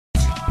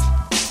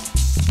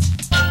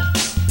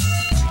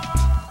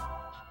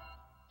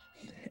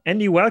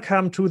Andy,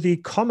 welcome to the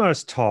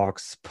Commerce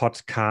Talks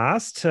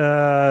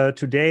podcast.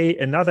 Today,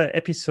 another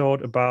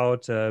episode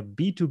about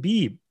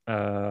B2B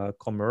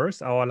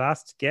commerce. Our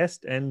last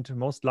guest and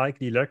most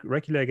likely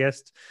regular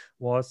guest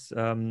was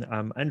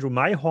Andrew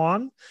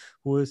Mayhorn,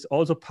 who is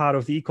also part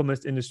of the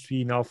e-commerce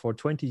industry now for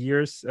 20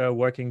 years,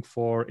 working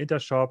for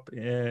Intershop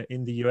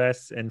in the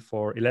US and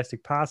for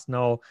Elastic Pass,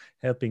 now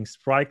helping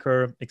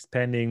Spryker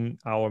expanding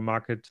our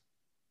market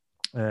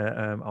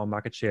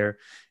share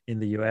in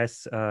the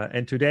US.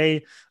 And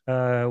today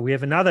we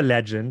have another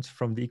legend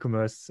from the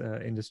e-commerce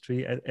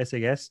industry as a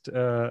guest,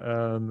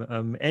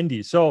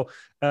 Andy. So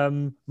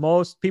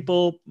most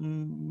people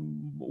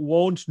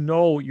won't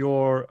know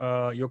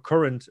your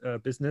current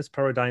business,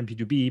 Paradigm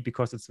B2B,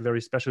 because it's a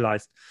very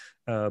specialized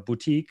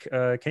boutique.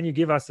 Can you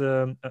give us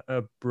a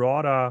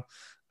broader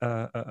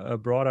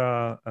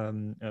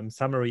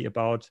summary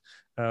about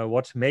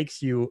what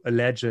makes you a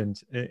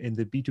legend in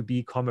the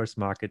B2B commerce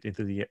market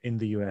in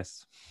the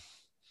US?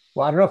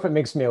 Well, I don't know if it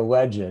makes me a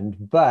legend,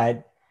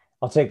 but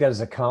I'll take that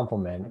as a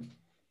compliment.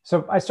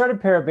 So I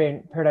started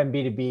Paradigm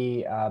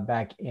B2B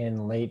back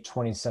in late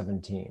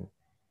 2017.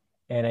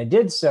 And I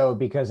did so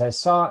because I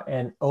saw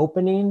an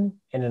opening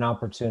and an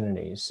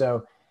opportunity.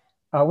 So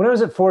when I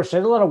was at Forrester, I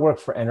did a lot of work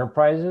for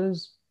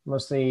enterprises,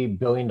 mostly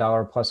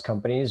billion-dollar plus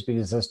companies,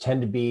 because those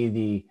tend to be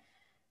the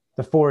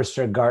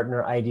Forrester,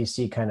 Gartner,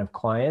 IDC kind of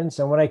clients.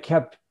 And what I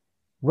kept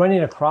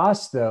running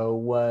across, though,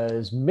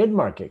 was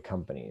mid-market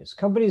companies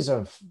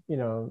of,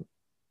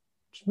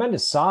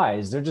 tremendous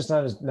size. They're just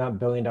not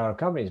billion-dollar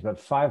companies, but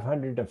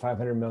 $500 to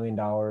 $500 million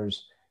or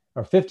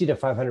 $50 to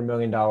 $500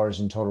 million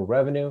in total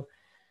revenue,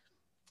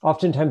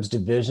 oftentimes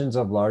divisions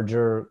of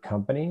larger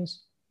companies.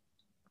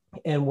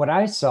 And what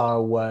I saw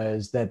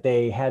was that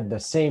they had the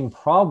same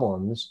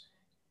problems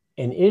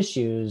and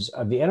issues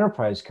of the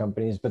enterprise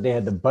companies, but they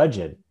had the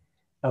budget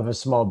of a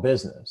small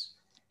business.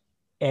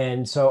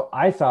 And so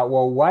I thought,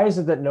 well, why is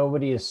it that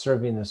nobody is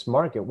serving this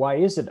market? Why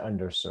is it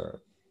underserved?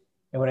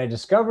 And what I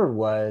discovered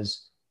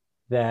was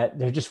that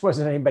there just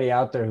wasn't anybody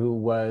out there who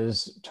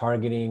was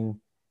targeting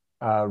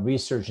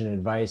research and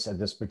advice at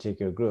this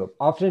particular group.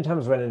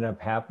 Oftentimes what ended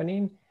up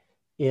happening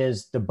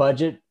is the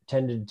budget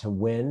tended to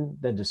win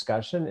the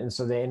discussion. And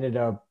so they ended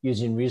up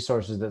using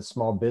resources that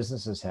small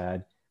businesses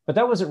had, but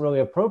that wasn't really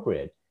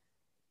appropriate.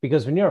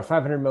 Because when you're a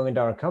 $500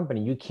 million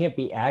company, you can't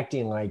be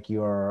acting like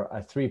you're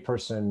a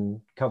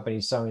 3-person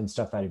company selling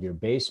stuff out of your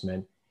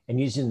basement and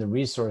using the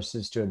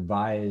resources to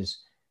advise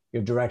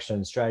your direction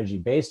and strategy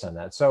based on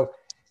that. So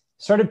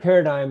started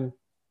Paradigm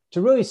to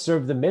really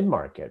serve the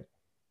mid-market.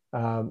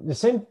 The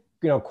same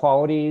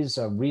qualities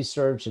of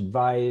research,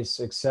 advice,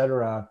 et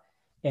cetera.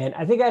 And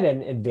I think I had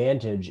an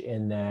advantage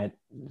in that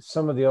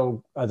some of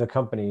the other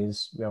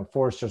companies,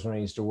 Forrester's when I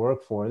used to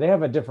work for, they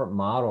have a different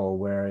model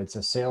where it's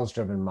a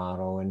sales-driven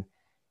model.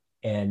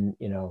 And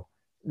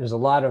there's a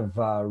lot of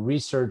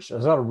research,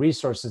 there's a lot of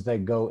resources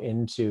that go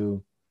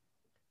into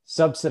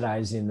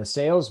subsidizing the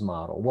sales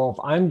model. Well,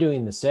 if I'm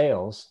doing the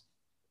sales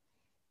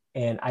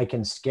and I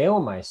can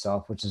scale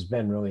myself, which has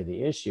been really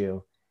the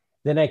issue,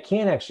 then I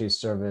can actually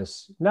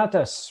service not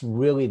just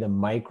really the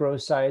micro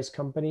size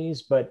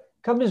companies, but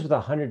companies with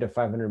 $100 to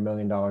 $500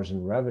 million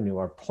in revenue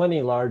are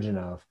plenty large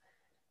enough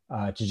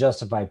to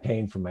justify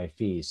paying for my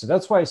fees. So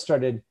that's why I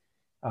started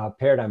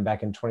Paradigm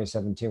back in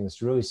 2017, was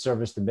to really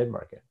service the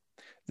mid-market.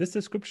 This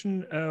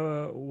description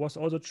was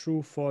also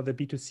true for the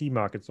B2C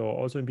market. So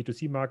also in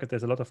B2C market,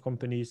 there's a lot of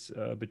companies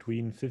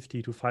between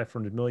 50 to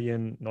 500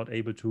 million, not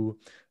able to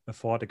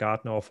afford a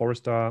Gartner or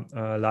Forrester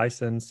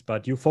license,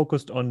 but you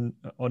focused on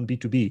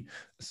B2B.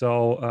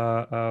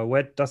 So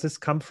where does this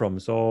come from?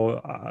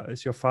 So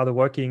is your father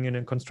working in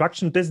a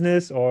construction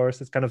business, or is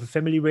this kind of a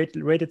family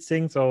rated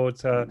thing? So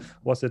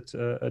was it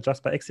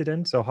just by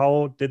accident? So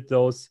how did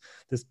this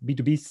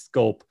B2B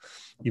scope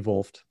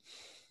evolved?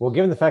 Well,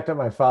 given the fact that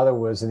my father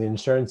was in the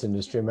insurance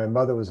industry and my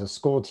mother was a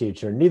school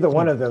teacher, neither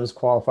one of them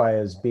qualify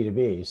as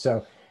B2B.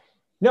 So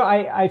no,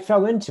 I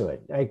fell into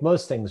it. Like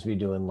most things we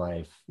do in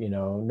life,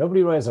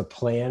 nobody really has a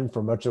plan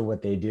for much of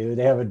what they do.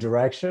 They have a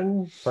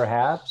direction,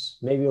 perhaps,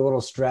 maybe a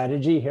little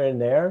strategy here and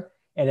there,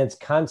 and it's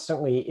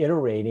constantly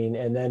iterating.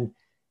 And then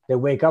they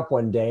wake up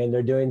one day and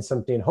they're doing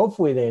something,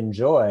 hopefully they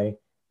enjoy,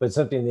 but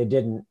something they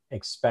didn't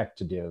expect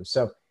to do.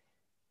 So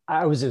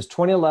it was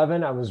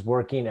 2011. I was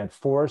working at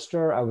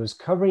Forrester. I was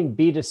covering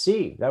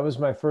B2C. That was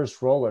my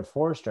first role at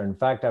Forrester. In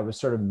fact, I was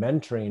sort of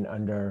mentoring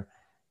under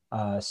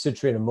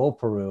Citrina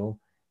Mulperu,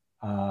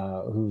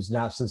 who's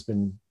now since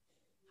been,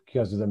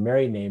 because of the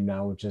married name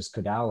now, which is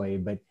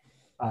Kodali. But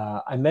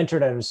I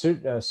mentored under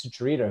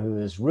Sucharita, who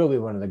is really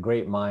one of the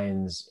great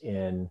minds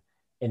in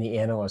the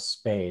analyst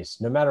space.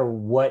 No matter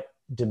what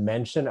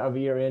dimension of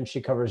you're in,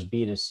 she covers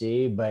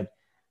B2C, but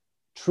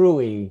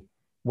truly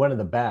one of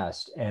the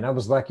best. And I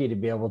was lucky to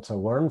be able to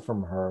learn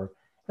from her.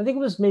 I think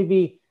it was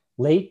maybe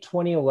late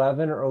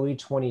 2011, early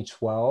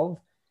 2012,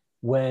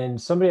 when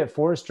somebody at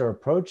Forrester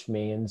approached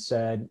me and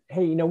said,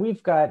 hey,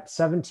 we've got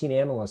 17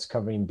 analysts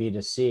covering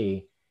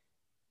B2C.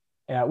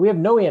 We have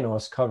no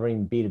analysts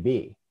covering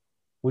B2B.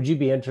 Would you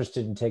be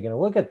interested in taking a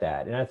look at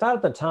that? And I thought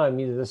at the time,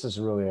 either this is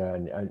really,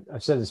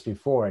 I've said this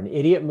before, an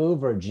idiot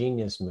move or a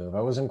genius move.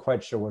 I wasn't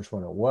quite sure which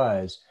one it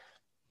was.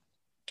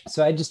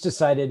 So I just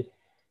decided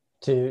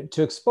to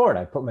explore it.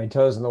 I put my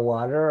toes in the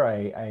water.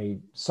 I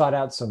sought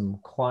out some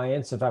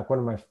clients. In fact, one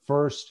of my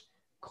first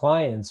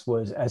clients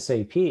was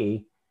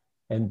SAP.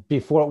 And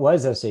before it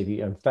was SAP,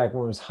 in fact,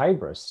 when it was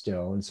Hybris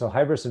still. And so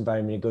Hybris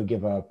invited me to go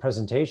give a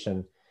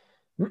presentation.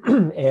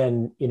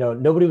 And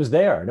nobody was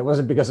there, and it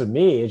wasn't because of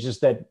me. It's just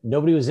that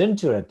nobody was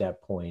into it at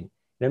that point.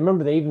 And I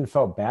remember they even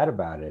felt bad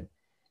about it,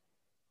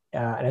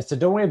 and I said,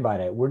 don't worry about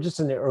it, we're just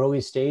in the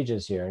early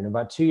stages here. And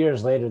about 2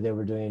 years later, they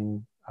were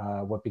doing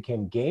what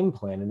became Game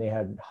Plan, and they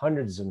had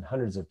hundreds and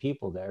hundreds of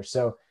people there.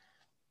 So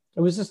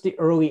it was just the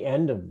early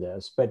end of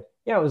this. But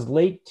yeah, it was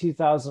late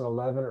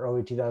 2011,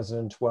 early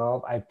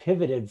 2012. I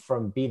pivoted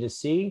from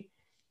B2C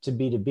to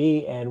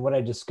B2B, and what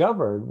I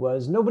discovered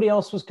was nobody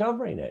else was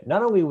covering it.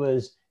 Not only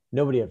was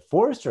nobody at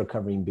Forrester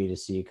covering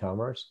B2C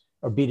e-commerce,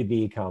 or B2B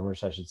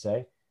e-commerce, I should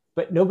say,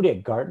 but nobody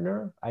at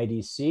Gartner,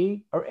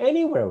 IDC, or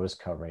anywhere was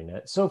covering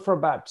it. So for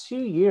about 2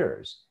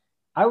 years,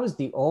 I was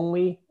the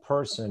only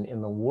person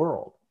in the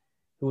world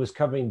who was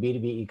covering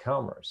B2B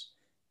e-commerce.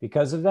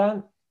 Because of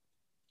that,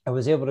 I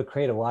was able to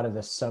create a lot of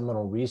the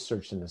seminal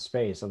research in the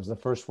space. I was the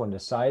first one to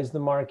size the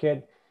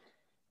market.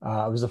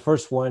 I was the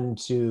first one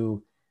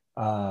to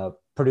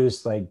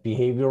produced like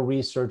behavioral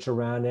research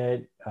around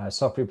it,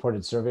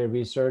 self-reported survey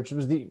research. It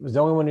was the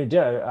only one who did.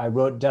 I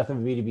wrote Death of a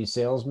B2B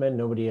Salesman.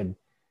 Nobody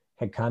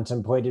had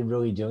contemplated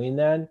really doing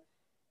that.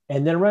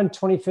 And then around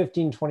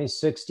 2015,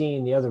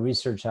 2016, the other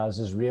research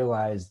houses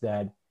realized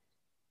that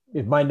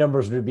if my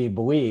numbers were to be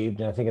believed,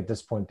 and I think at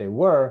this point they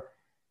were,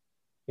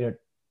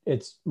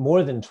 it's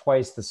more than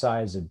twice the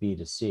size of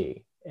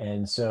B2C.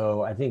 And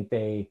so I think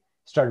they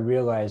started to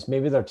realize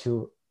maybe they're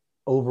too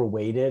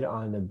overweighted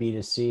on the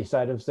B2C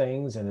side of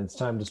things, and it's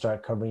time to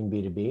start covering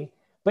B2B.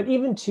 But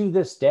even to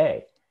this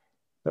day,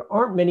 there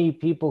aren't many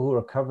people who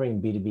are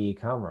covering B2B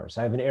e-commerce.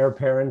 I have an heir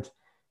parent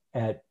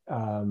at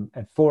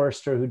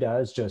Forrester who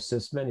does, Joe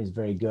Sisman. He's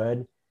very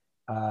good.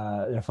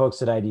 There are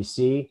folks at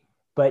IDC,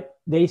 but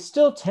they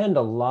still tend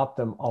to lump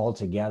them all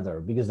together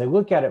because they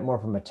look at it more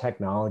from a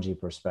technology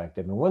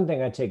perspective. And one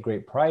thing I take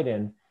great pride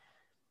in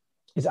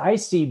is I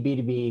see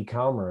B2B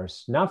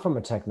e-commerce not from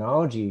a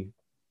technology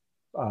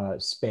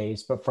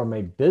space, but from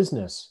a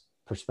business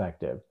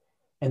perspective.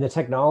 And the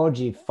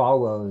technology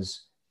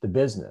follows the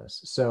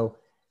business. So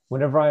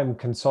whenever I'm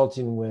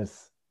consulting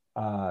with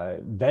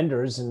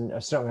vendors,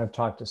 and certainly I've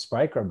talked to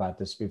Spryker about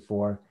this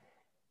before,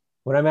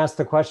 when I'm asked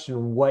the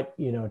question, what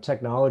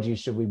technology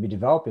should we be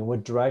developing?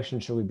 What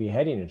direction should we be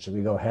heading in? Should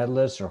we go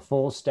headless or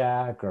full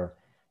stack or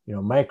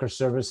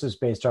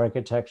microservices-based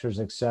architectures,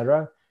 et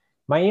cetera?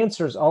 My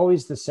answer is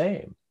always the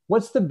same.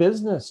 What's the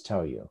business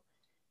tell you?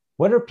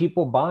 What are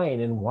people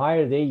buying and why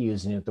are they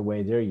using it the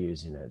way they're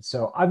using it?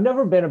 So I've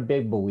never been a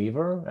big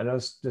believer, and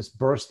this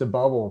burst the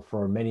bubble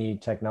for many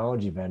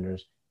technology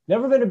vendors,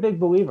 never been a big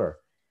believer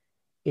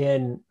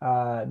in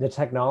the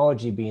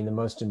technology being the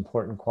most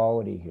important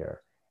quality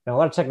here. Now, a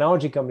lot of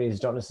technology companies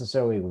don't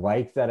necessarily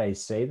like that I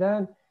say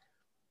that,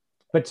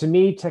 but to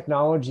me,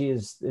 technology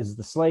is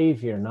the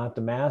slave here, not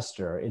the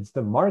master. It's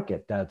the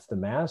market that's the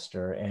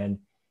master. And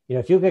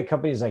if you look at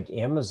companies like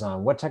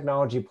Amazon, what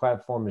technology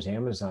platform is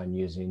Amazon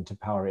using to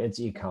power its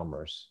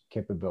e-commerce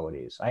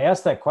capabilities? I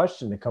ask that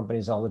question to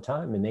companies all the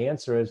time, and the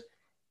answer is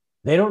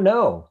they don't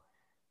know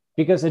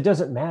because it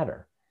doesn't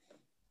matter.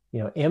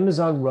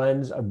 Amazon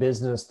runs a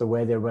business the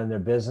way they run their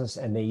business,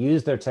 and they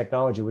use their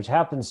technology, which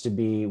happens to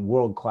be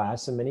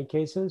world-class in many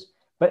cases.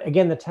 But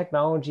again, the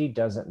technology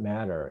doesn't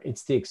matter.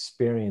 It's the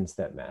experience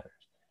that matters.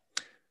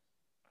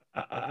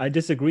 I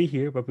disagree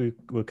here, but we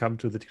will come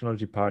to the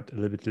technology part a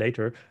little bit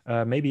later.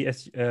 Maybe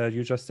as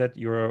you just said,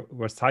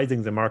 we're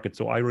sizing the market.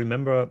 So I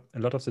remember a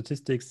lot of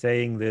statistics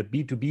saying the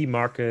B2B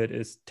market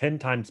is 10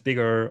 times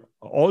bigger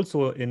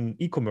also in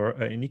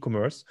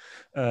e-commerce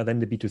than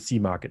the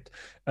B2C market.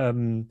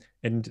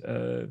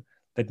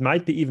 That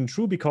might be even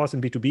true because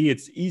in B2B,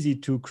 it's easy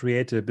to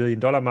create $1 billion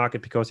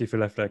market because if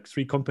you have like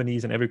 3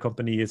 companies and every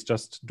company is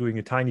just doing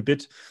a tiny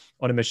bit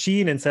on a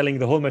machine and selling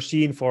the whole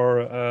machine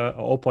for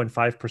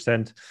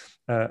 0.5%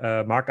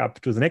 markup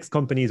to the next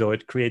company. So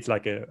it creates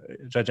like a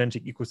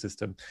gigantic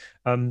ecosystem.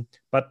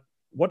 But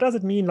what does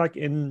it mean like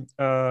in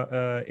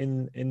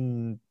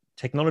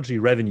technology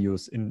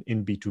revenues in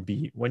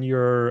B2B? When you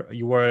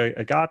were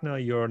a Gartner,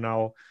 you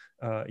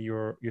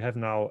have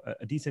now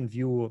a decent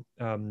view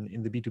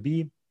in the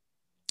B2B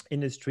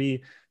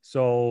industry.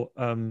 So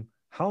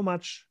how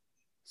much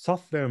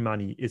software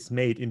money is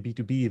made in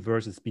B2B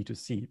versus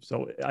B2C?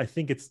 So I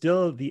think it's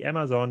still the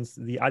Amazons,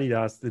 the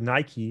Adidas, the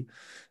Nike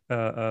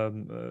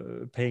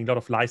paying a lot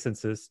of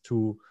licenses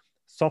to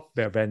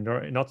software vendor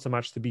and not so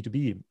much the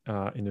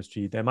B2B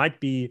industry. There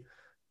might be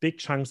big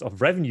chunks of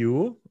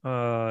revenue,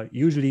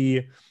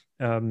 usually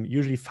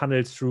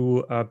funneled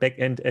through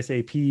back-end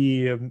SAP,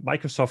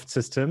 Microsoft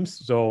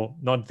systems, so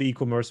not the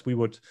e-commerce we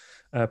would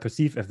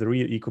perceive as the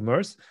real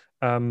e-commerce.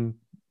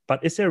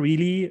 But is there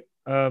really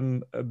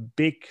a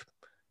big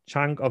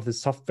chunk of the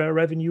software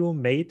revenue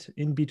made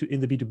in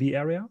the B2B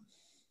area?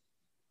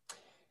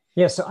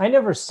 Yeah, so I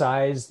never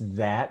sized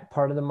that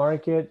part of the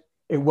market.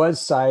 It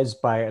was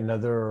sized by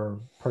another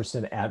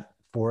person at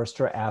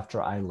Forrester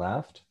after I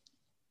left.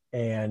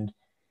 And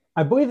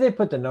I believe they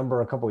put the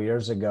number a couple of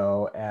years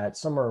ago at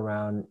somewhere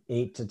around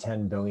 $8 to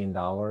 $10 billion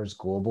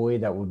globally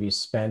that would be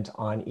spent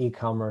on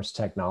e-commerce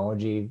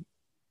technology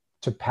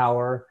to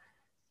power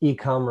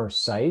e-commerce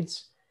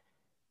sites.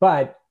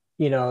 But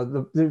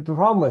the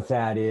problem with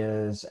that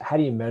is, how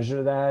do you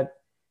measure that?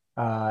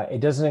 It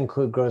doesn't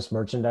include gross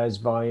merchandise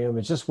volume.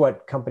 It's just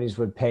what companies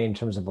would pay in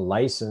terms of a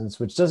license,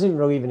 which doesn't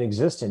really even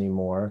exist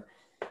anymore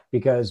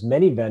because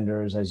many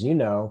vendors, as you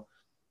know,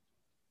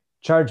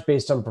 charge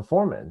based on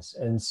performance.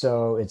 And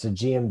so it's a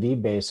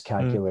GMV based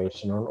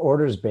calculation or an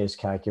orders based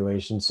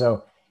calculation.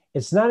 So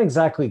it's not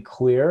exactly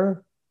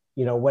clear,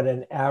 what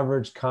an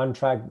average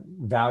contract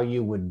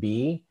value would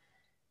be.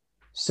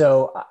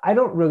 So I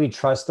don't really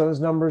trust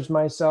those numbers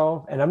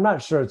myself. And I'm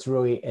not sure it's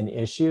really an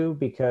issue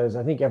because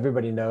I think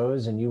everybody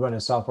knows, and you run a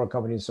software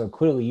company, so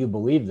clearly you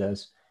believe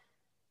this,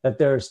 that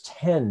there's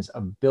tens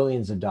of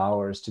billions of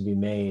dollars to be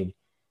made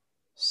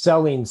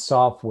selling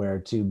software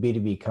to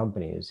B2B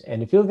companies.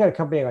 And if you look at a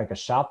company like a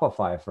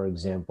Shopify, for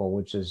example,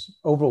 which is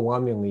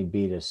overwhelmingly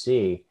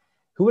B2C,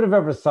 who would have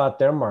ever thought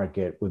their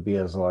market would be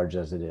as large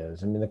as it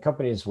is? I mean, the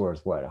company is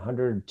worth what,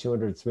 100,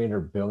 200,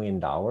 $300 billion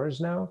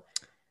now?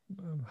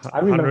 I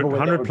remember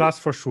 100 plus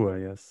for sure,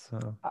 yes.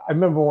 I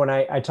remember when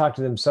I talked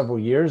to them several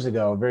years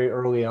ago, very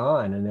early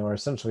on, and they were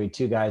essentially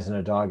two guys and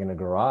a dog in a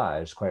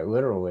garage, quite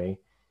literally.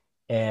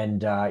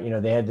 And,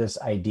 they had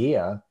this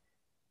idea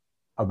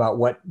about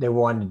what they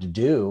wanted to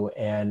do.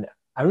 And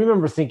I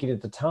remember thinking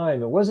at the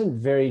time, it wasn't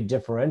very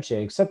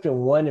differentiated, except in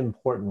one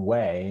important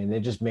way. And they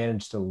just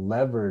managed to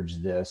leverage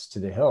this to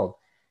the hilt.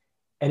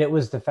 And it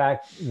was the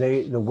fact,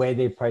 the way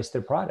they priced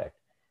their product.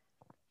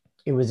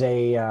 It was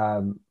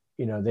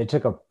they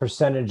took a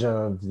percentage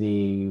of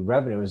the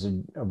revenue. It was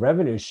a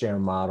revenue share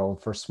model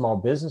for small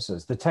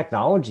businesses. The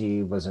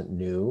technology wasn't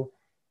new.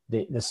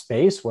 The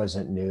space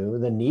wasn't new.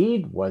 The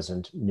need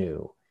wasn't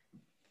new.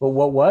 But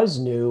what was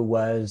new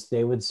was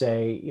they would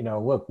say,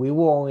 look, we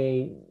will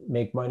only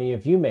make money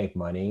if you make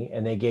money.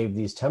 And they gave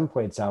these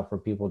templates out for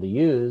people to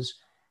use.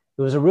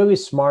 It was a really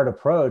smart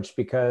approach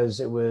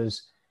because it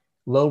was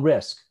low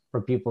risk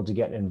for people to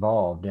get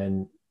involved.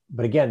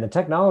 But again, the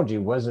technology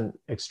wasn't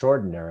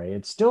extraordinary.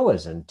 It still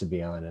isn't, to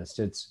be honest.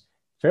 It's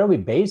fairly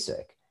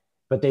basic,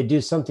 but they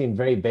do something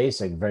very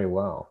basic very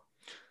well.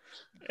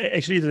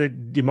 Actually, they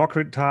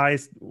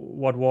democratized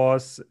what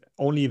was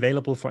only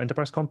available for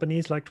enterprise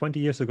companies like 20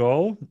 years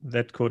ago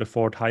that could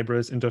afford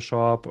Hybris,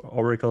 Intershop,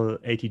 Oracle,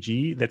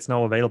 ATG. That's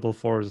now available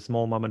for the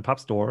small mom and pop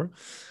store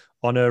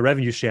on a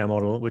revenue share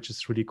model, which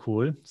is really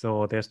cool.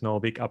 So there's no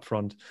big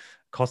upfront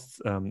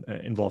costs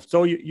involved.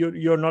 So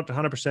you're not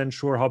 100%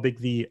 sure how big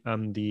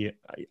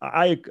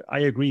I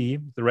agree,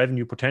 the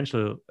revenue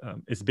potential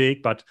is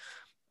big, but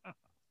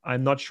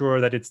I'm not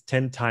sure that it's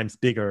 10 times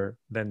bigger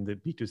than the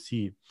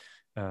B2C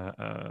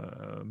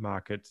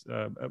market.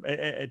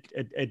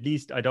 At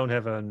least I don't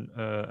have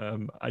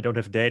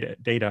data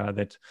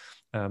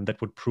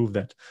that would prove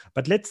that.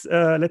 But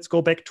let's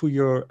go back to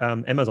your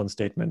Amazon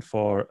statement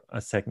for a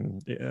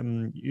second.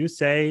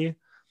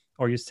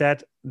 You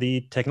said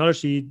the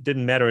technology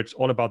didn't matter, it's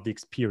all about the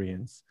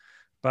experience.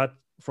 But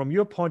from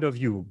your point of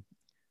view,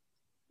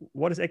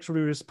 what is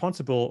actually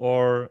responsible,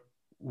 or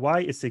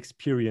why is the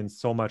experience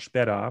so much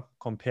better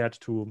compared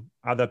to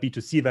other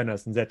B2C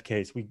vendors in that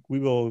case?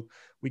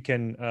 We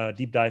can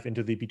deep dive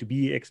into the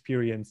B2B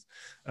experience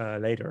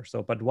later.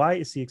 But why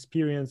is the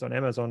experience on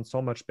Amazon so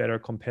much better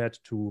compared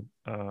to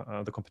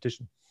the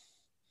competition?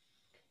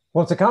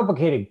 Well, it's a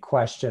complicated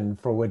question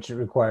for which it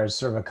requires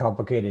sort of a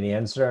complicated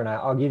answer. And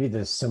I'll give you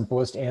the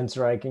simplest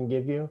answer I can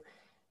give you.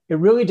 It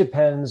really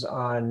depends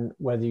on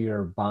whether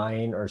you're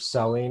buying or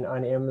selling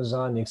on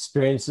Amazon. The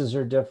experiences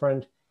are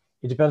different.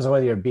 It depends on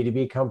whether you're a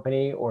B2B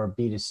company or a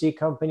B2C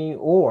company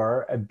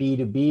or a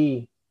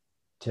B2B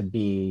to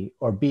B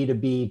or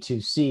B2B to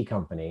C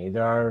company.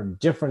 There are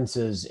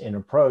differences in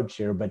approach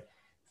here, but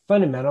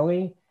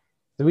fundamentally,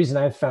 the reason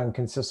I've found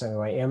consistently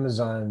why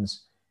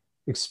Amazon's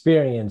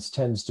experience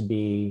tends to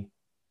be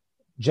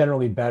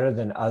generally better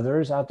than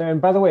others out there.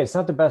 And by the way, it's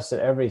not the best at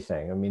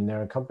everything. I mean,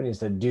 there are companies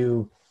that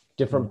do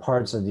different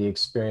parts of the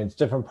experience,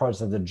 different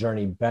parts of the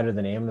journey better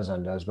than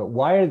Amazon does. But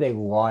why are they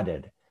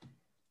lauded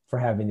for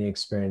having the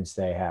experience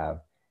they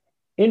have?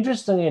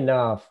 Interestingly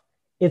enough,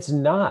 it's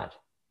not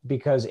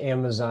because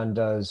Amazon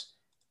does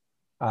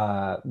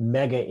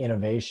mega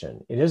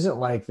innovation. It isn't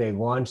like they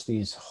launch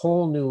these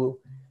whole new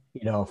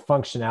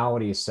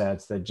functionality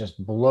sets that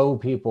just blow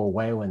people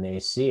away when they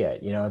see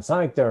it. It's not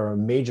like there are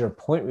major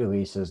point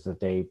releases that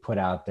they put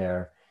out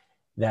there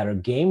that are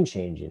game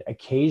changing.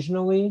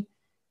 Occasionally,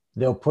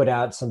 they'll put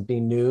out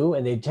something new,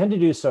 and they tend to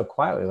do so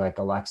quietly, like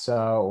Alexa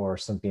or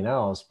something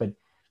else. But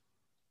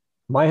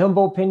my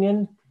humble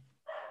opinion,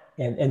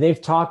 and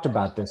they've talked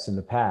about this in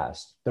the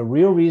past, the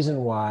real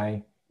reason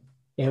why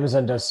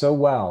Amazon does so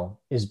well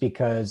is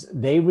because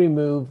they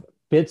remove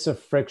bits of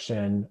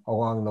friction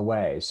along the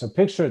way. So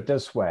picture it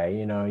this way,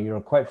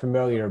 you're quite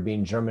familiar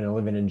being German and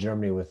living in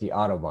Germany with the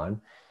Autobahn.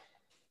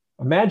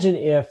 Imagine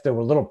if there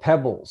were little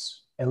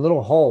pebbles and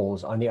little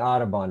holes on the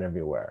Autobahn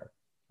everywhere.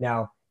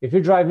 Now, if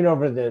you're driving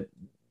over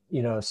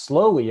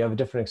slowly, you have a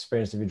different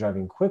experience if you're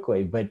driving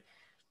quickly, but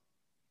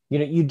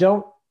you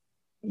don't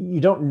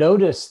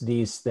notice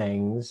these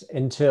things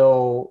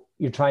until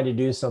you're trying to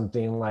do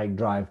something like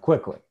drive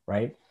quickly,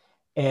 right?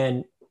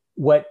 And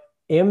what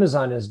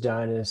Amazon has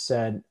done is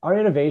said, our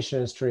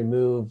innovation is to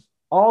remove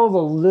all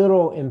the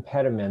little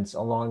impediments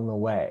along the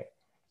way,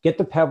 get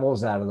the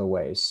pebbles out of the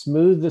way,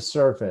 smooth the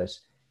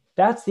surface.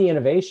 That's the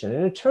innovation.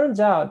 And it turns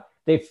out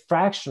they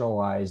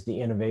fractionalize the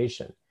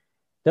innovation.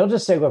 They'll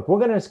just say, look, we're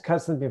going to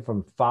cut something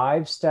from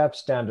 5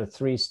 steps down to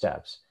 3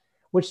 steps,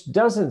 which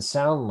doesn't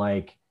sound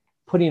like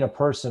putting a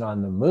person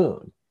on the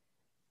moon.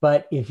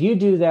 But if you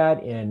do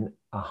that in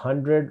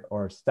 100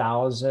 or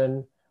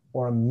 1,000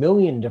 or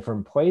 1,000,000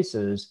 different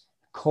places,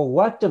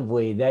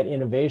 collectively, that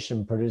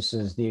innovation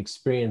produces the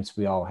experience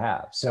we all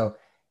have. So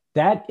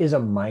that is a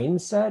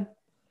mindset.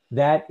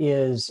 That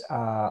is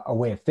a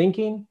way of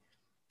thinking.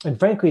 And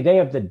frankly, they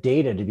have the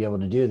data to be able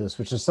to do this,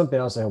 which is something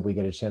else I hope we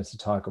get a chance to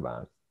talk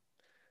about.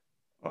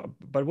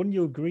 But wouldn't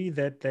you agree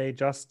that they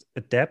just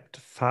adapt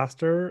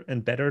faster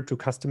and better to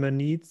customer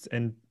needs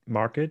and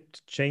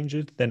market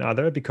changes than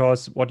other?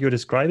 Because what you're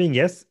describing,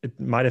 yes, it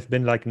might have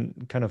been like a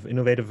kind of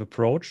innovative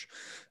approach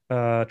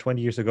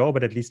 20 years ago,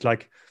 but at least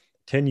like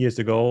 10 years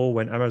ago,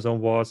 when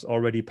Amazon was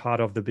already part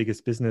of the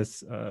biggest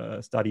business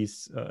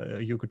studies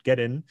you could get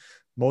in,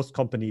 most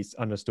companies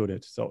understood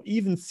it. So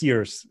even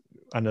Sears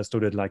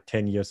understood it like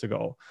 10 years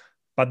ago.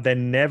 But they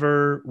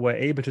never were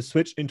able to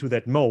switch into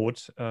that mode,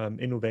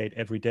 innovate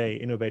every day,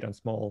 innovate on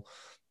small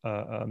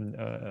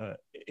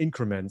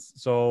increments.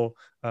 So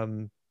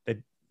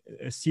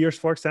Sears,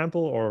 for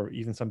example, or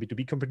even some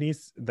B2B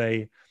companies,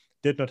 they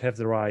did not have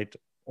the right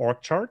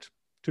org chart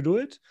to do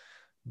it.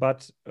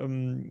 But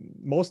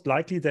most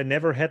likely they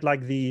never had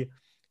like the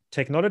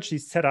technology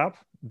set up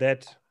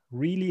that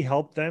really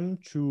helped them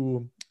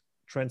to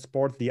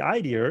transport the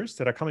ideas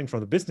that are coming from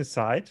the business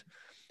side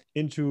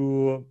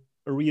into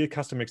a real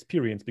customer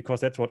experience,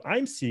 because that's what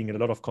I'm seeing in a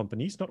lot of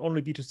companies, not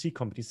only B2C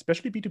companies,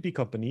 especially B2B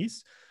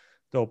companies.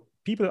 So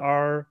people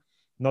are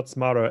not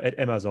smarter at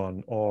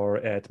Amazon or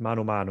at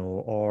Mano Mano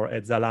or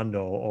at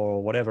Zalando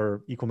or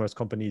whatever e-commerce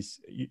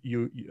companies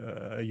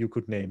you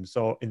could name.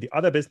 So in the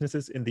other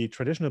businesses, in the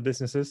traditional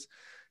businesses,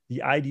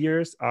 the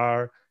ideas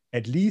are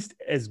at least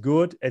as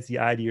good as the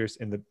ideas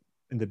in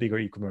the bigger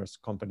e-commerce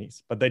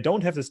companies. But they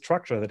don't have the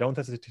structure, they don't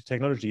have the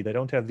technology, they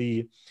don't have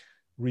the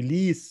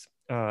release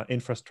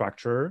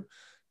infrastructure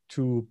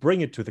to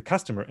bring it to the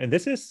customer. And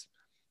this is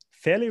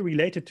fairly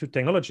related to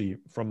technology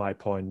from my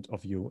point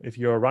of view. If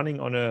you're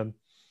running on a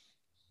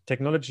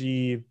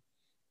technology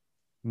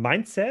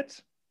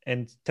mindset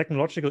and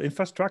technological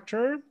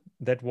infrastructure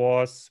that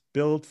was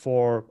built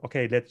for,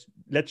 okay,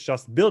 let's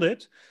just build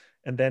it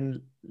and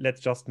then let's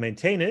just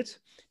maintain it,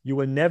 you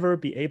will never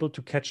be able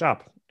to catch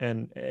up.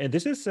 And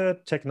this is a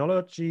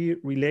technology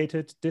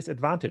related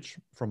disadvantage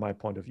from my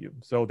point of view.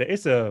 So there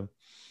is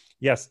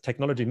yes,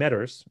 technology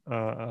matters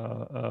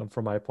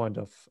from my point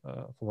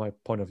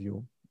of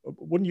view.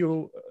 Wouldn't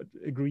you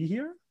agree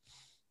here?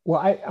 Well,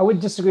 I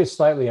would disagree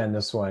slightly on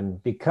this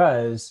one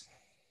because,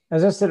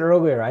 as I said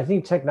earlier, I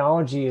think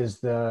technology is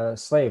the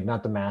slave,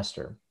 not the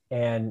master.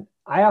 And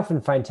I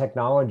often find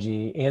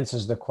technology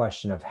answers the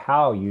question of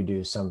how you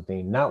do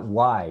something, not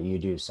why you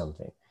do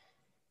something.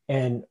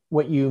 And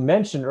what you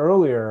mentioned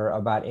earlier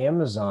about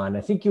Amazon,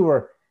 I think you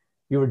were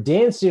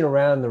dancing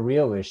around the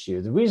real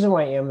issue. The reason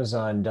why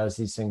Amazon does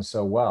these things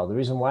so well, the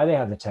reason why they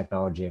have the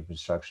technology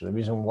infrastructure, the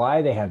reason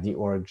why they have the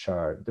org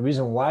chart, the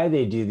reason why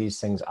they do these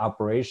things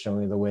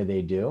operationally the way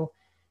they do,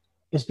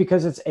 is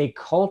because it's a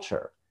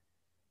culture.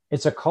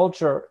 It's a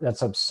culture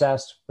that's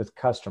obsessed with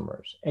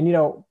customers.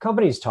 And,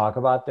 companies talk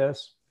about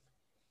this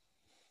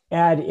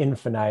ad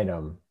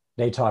infinitum.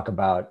 They talk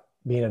about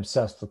being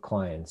obsessed with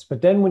clients.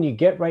 But then when you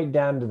get right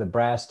down to the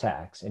brass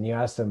tacks and you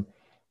ask them,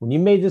 when you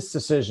made this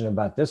decision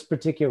about this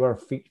particular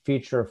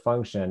feature or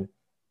function,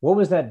 what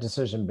was that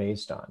decision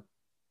based on?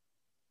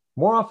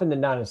 More often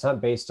than not, it's not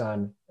based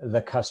on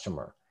the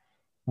customer.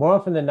 More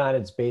often than not,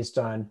 it's based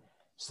on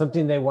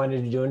something they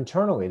wanted to do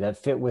internally that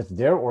fit with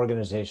their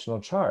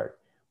organizational chart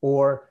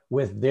or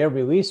with their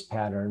release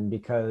pattern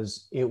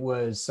because it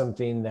was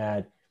something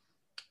that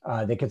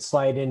they could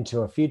slide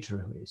into a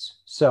future release.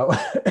 So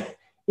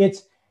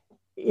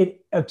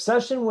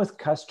obsession with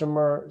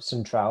customer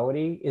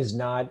centrality is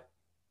not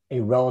a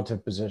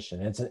relative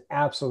position. It's an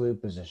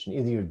absolute position.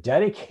 Either you're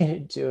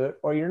dedicated to it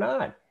or you're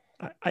not.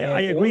 I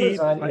agree.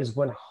 Amazon is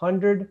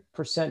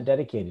 100%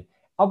 dedicated.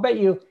 I'll bet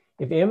you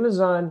if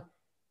Amazon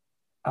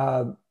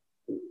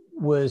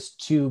was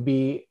to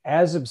be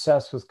as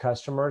obsessed with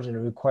customers and it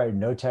required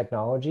no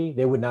technology,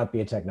 they would not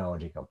be a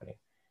technology company.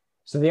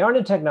 So they aren't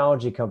a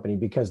technology company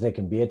because they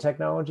can be a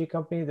technology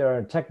company. They're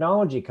a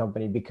technology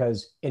company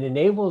because it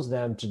enables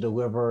them to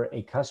deliver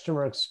a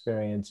customer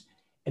experience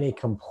in a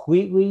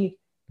completely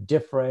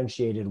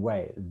differentiated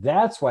way.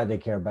 That's why they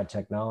care about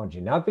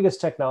technology, not because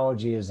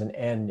technology is an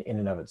end in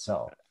and of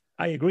itself.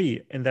 I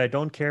agree, and they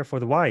don't care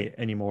for the why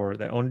anymore.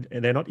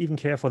 They're not even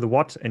care for the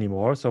what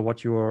anymore. So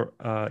what you're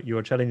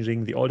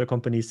challenging the older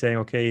companies, saying,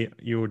 okay,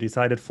 you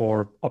decided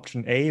for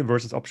option A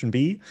versus option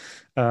B,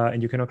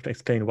 and you cannot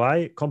explain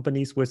why.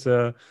 Companies with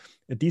a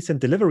decent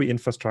delivery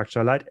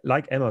infrastructure,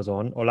 like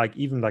Amazon or like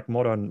even like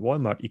modern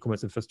Walmart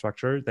e-commerce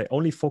infrastructure, they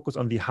only focus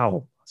on the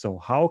how. So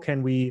how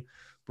can we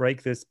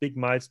break this big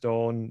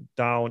milestone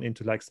down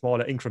into like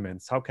smaller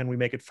increments? How can we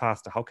make it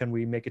faster? How can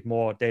we make it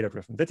more data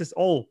driven? That is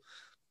all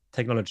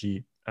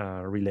technology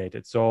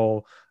related.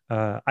 So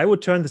I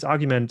would turn this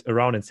argument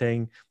around and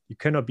saying you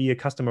cannot be a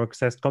customer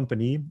obsessed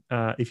company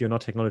if you're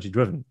not technology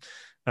driven.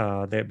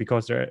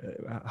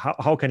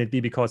 How can it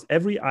be? Because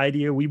every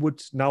idea we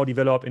would now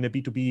develop in a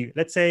B2B,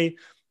 let's say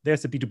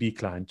there's a B2B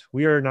client.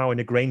 We are now in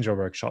a Grainger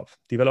workshop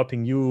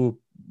developing new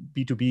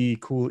B2B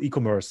cool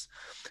e-commerce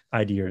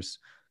ideas.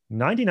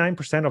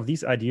 99% of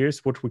these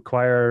ideas would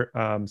require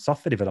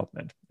software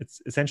development.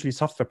 It's essentially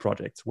software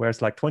projects,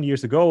 whereas like 20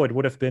 years ago, it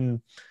would have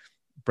been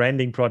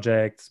branding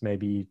projects,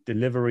 maybe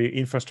delivery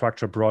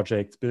infrastructure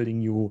projects, building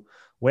new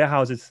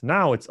warehouses.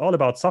 Now it's all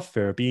about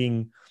software.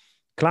 Being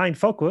client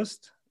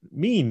focused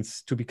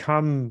means to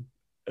become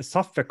a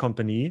software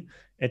company,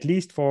 at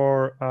least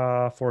for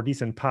a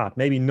decent part.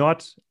 Maybe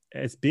not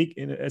as big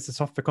as a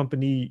software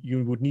company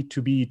you would need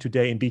to be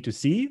today in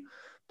B2C,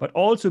 but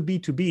also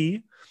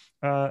B2B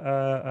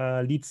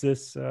leads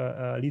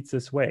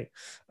this way,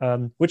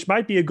 which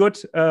might be a good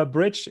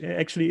bridge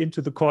actually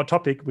into the core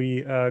topic.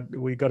 We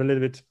got a little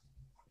bit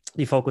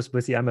defocused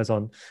with the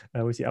Amazon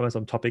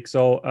topic.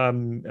 So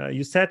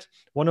you said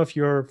one of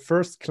your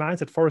first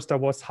clients at Forrester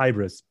was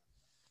Hybris.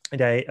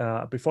 And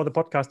I before the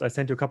podcast, I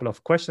sent you a couple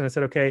of questions. I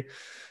said, okay,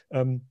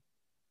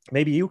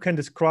 maybe you can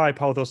describe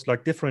how those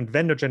like different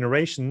vendor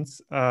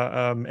generations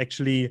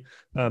actually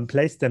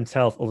placed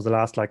themselves over the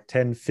last like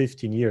 10,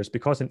 15 years.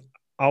 Because in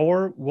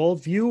our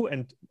worldview,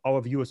 and our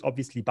view is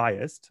obviously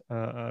biased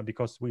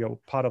because we are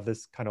part of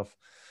this kind of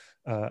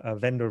a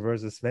vendor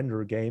versus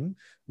vendor game.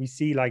 We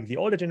see like the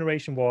older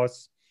generation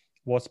was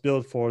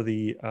built for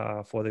the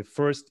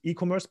first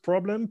e-commerce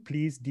problem.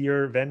 Please,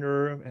 dear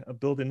vendor,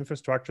 build an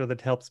infrastructure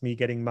that helps me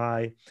getting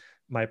my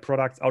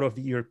products out of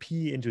the ERP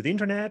into the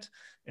internet.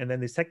 And then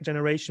the second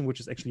generation, which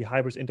is actually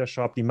Hybris,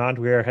 Intershop,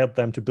 Demandware, helped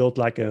them to build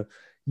like a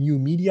new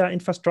media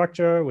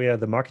infrastructure where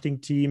the marketing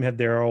team had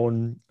their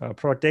own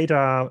product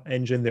data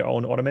engine, their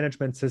own order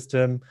management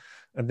system.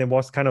 And there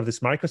was kind of this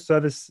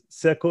microservice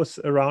circus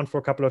around for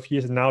a couple of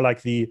years. And now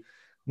like the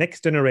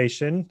next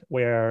generation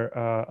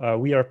where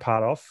we are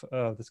part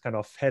of, this kind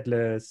of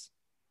headless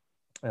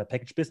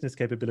packaged business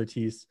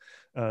capabilities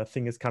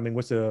thing is coming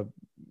with a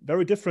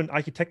very different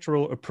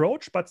architectural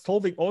approach, but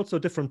solving also a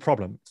different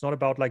problem. It's not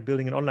about like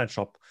building an online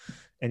shop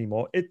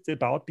anymore. It's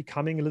about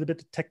becoming a little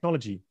bit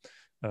technology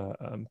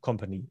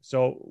company.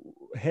 So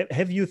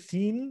have you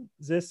seen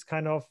this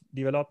kind of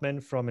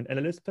development from an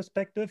analyst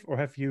perspective, or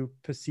have you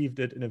perceived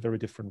it in a very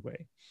different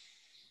way?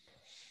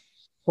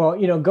 Well,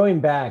 going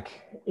back,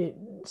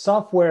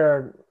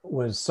 software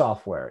was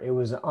software. It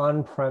was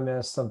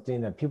on-premise,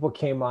 something that people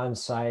came on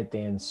site,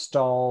 they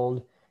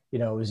installed, it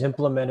was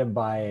implemented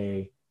by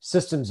a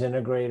systems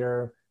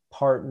integrator,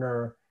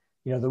 partner.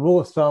 The rule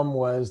of thumb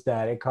was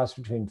that it cost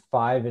between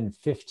 5 and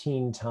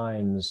 15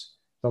 times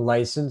the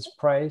license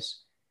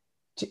price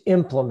to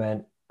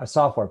implement a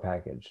software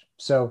package.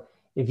 So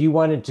if you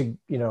wanted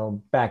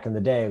to, back in the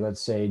day, let's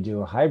say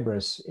do a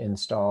Hybris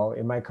install,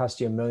 it might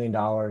cost you $1 million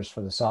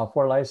for the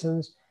software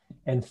license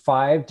and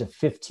 $5 to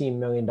 $15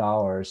 million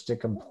to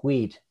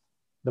complete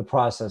the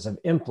process of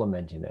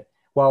implementing it.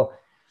 Well,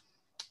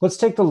 let's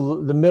take the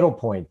middle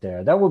point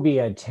there. That would be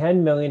a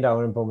 $10 million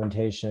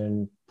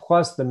implementation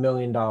plus the $1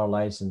 million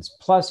license,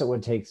 plus it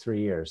would take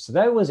 3 years. So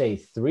that was a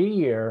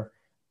 3-year,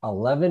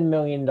 $11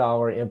 million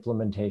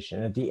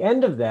implementation. At the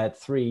end of that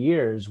 3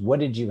 years, what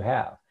did you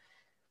have?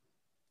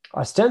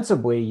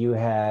 Ostensibly, you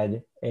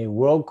had a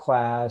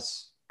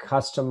world-class,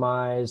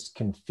 customized,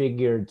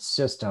 configured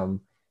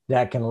system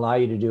that can allow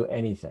you to do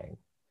anything.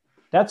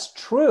 That's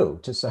true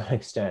to some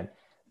extent.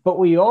 But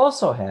what you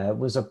also had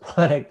was a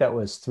product that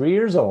was 3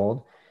 years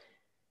old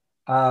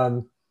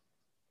and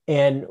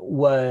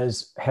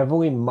was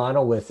heavily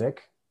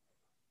monolithic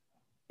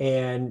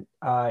and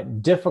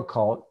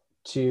difficult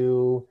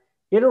to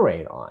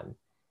iterate on.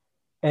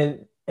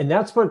 And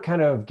that's what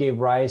kind of gave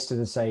rise to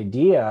this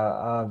idea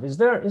of,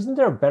 isn't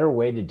there a better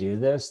way to do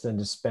this than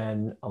to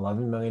spend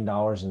 $11 million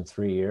in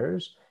 3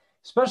 years?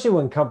 Especially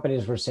when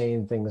companies were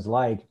saying things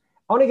like,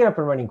 I want to get up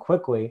and running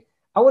quickly.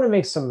 I want to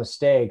make some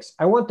mistakes.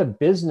 I want the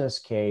business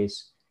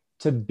case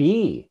to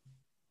be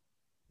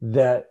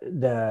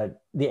the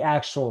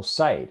actual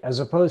site, as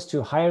opposed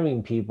to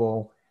hiring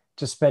people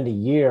to spend a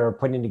year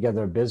putting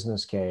together a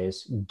business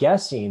case,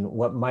 guessing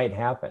what might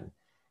happen.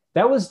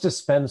 That was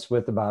dispensed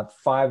with about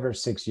 5 or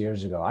 6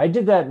 years ago. I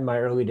did that in my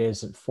early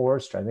days at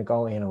Forrester. I think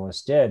all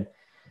analysts did.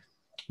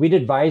 We'd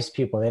advise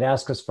people. They'd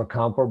ask us for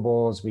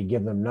comparables. We'd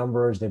give them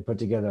numbers. They'd put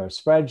together a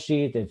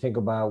spreadsheet. They'd think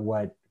about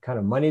what kind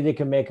of money they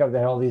can make up. They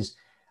had all these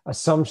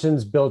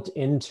assumptions built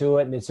into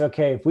it. And it's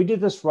okay, if we do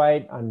this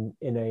right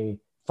in a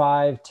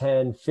 5,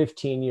 10,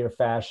 15-year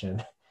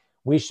fashion,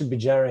 we should be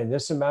generating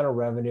this amount of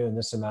revenue and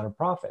this amount of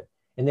profit.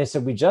 And they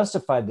said, we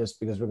justified this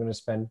because we're going to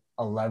spend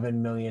 $11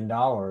 million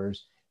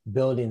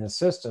building the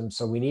system.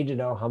 So we need to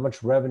know how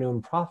much revenue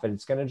and profit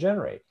it's going to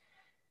generate.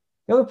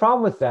 The only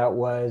problem with that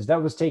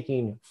was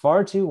taking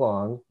far too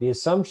long. The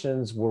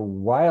assumptions were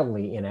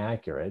wildly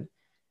inaccurate.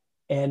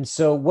 And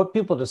so what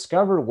people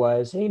discovered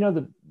was, hey,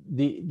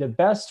 the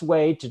best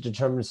way to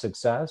determine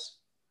success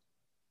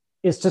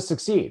is to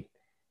succeed.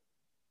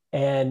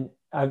 And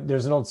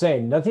there's an old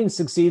saying, nothing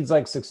succeeds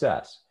like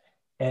success.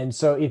 And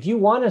so if you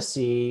want to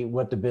see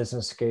what the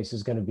business case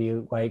is going to be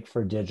like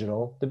for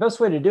digital, the best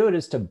way to do it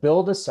is to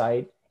build a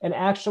site and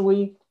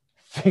actually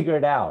figure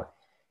it out.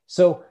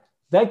 So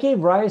that gave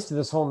rise to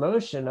this whole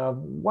notion of,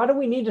 why do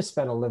we need to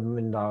spend $11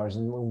 million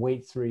and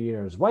wait 3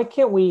 years? Why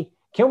can't we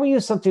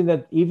use something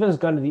that even has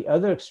gone to the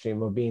other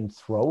extreme of being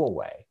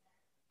throwaway?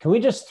 Can we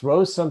just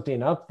throw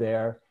something up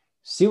there,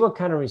 see what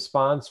kind of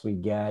response we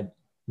get,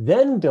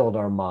 then build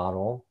our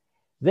model,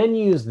 then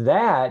use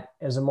that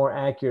as a more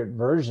accurate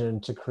version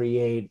to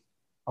create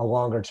a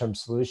longer term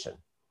solution?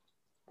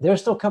 There are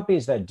still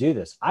companies that do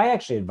this. I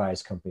actually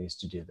advise companies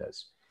to do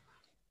this.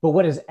 But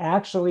what has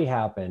actually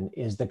happened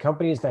is the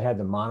companies that had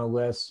the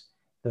monoliths,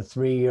 the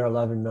 3-year,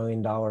 $11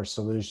 million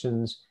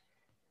solutions,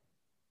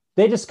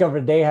 they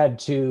discovered they had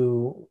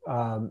to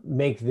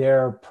make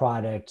their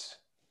product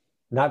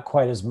not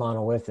quite as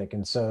monolithic.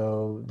 And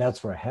so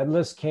that's where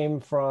headless came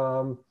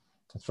from.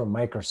 That's where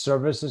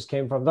microservices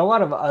came from. There are a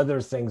lot of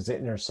other things that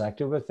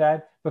intersected with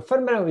that, but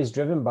fundamentally it's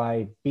driven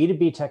by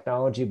B2B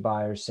technology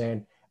buyers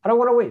saying, I don't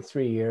want to wait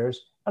 3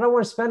 years. I don't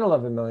want to spend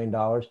 $11 million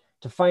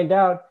to find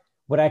out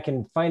what I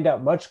can find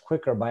out much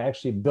quicker by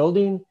actually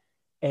building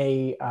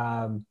a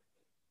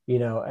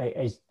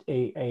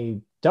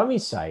dummy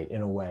site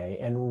in a way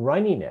and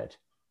running it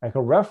like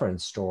a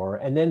reference store,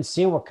 and then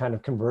seeing what kind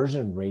of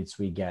conversion rates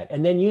we get,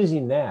 and then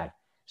using that.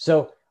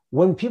 So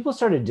when people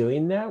started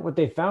doing that, what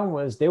they found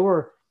was they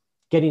were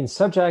getting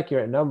such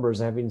accurate numbers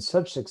and having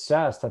such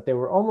success that they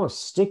were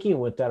almost sticking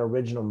with that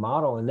original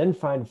model, and then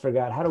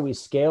figure out, how do we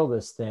scale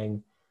this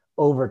thing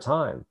over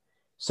time?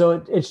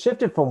 So it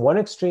shifted from one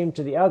extreme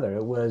to the other.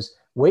 It was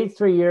wait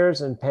 3 years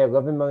and pay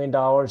 $11 million,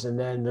 and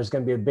then there's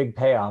going to be a big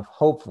payoff,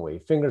 hopefully,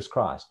 fingers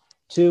crossed,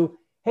 to,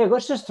 hey,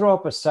 let's just throw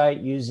up a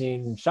site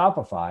using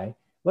Shopify.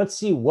 Let's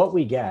see what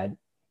we get,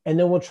 and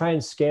then we'll try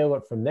and scale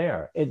it from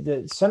there.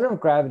 The center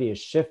of gravity has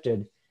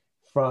shifted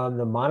from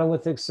the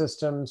monolithic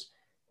systems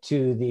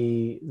to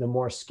the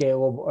more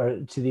scalable,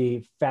 or to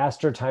the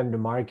faster time to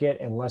market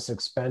and less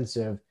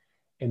expensive,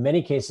 in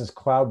many cases,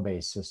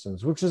 cloud-based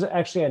systems, which is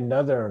actually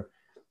another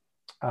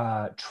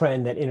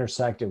trend that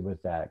intersected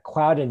with that.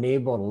 Cloud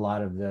enabled a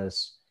lot of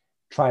this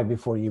try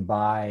before you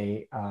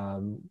buy,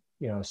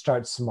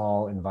 start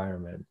small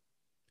environment.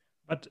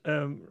 But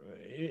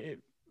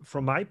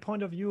from my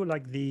point of view,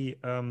 like the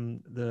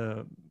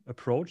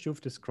approach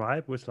you've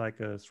described with like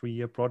a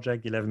 3-year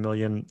project, $11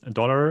 million,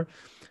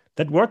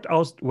 that worked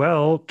out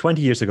well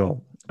 20 years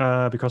ago.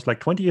 Because like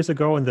 20 years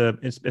ago,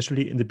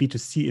 especially in the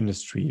B2C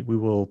industry, we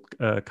will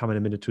come in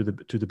a minute to the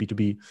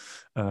B2B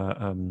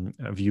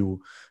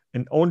view.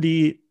 And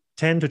only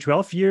 10 to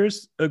 12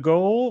 years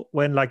ago,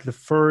 when like the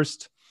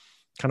first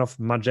kind of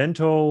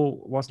Magento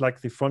was like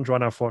the front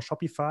runner for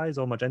Shopify.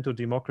 So Magento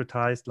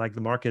democratized like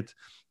the market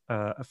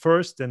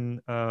first,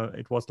 and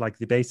it was like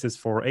the basis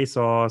for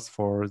ASOS,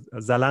 for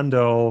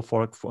Zalando,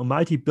 for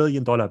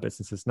multi-billion-dollar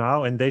businesses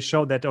now. And they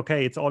showed that,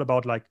 okay, it's all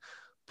about like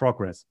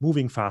progress,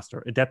 moving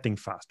faster, adapting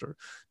faster,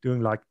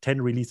 doing like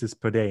 10 releases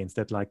per day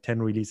instead like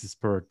 10 releases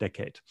per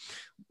decade,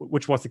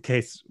 which was the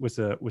case with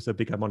a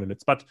bigger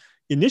monoliths. But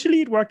initially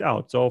it worked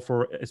out. So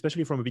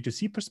especially from a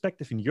B2C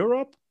perspective in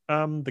Europe,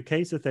 the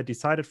cases that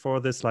decided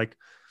for this like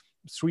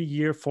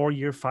 3-year,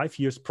 4-year, 5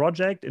 years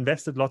project,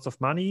 invested lots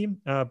of money,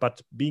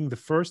 but being the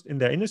first in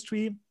their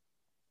industry,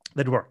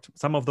 that worked.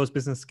 Some of those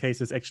business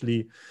cases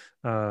actually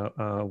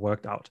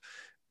worked out.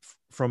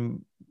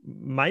 From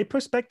my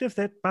perspective,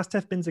 that must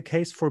have been the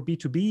case for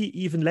B2B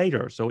even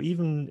later. So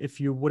even if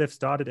you would have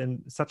started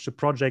in such a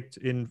project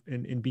in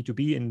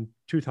B2B in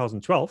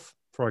 2012,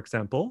 for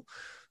example,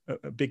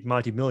 a big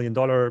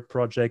multi-million-dollar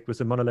project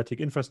with a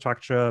monolithic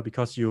infrastructure,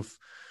 because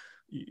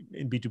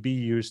in B2B,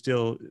 you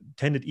still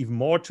tended even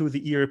more to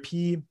the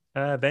ERP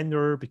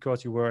vendor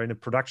because you were in a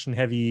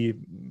production-heavy,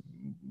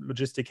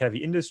 logistic-heavy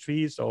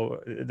industry.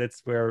 So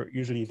that's where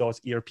usually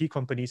those ERP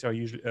companies are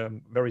usually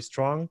very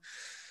strong.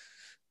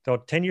 So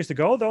 10 years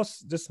ago,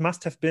 this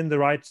must have been the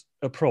right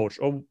approach.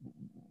 Or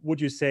would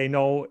you say,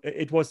 no,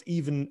 it was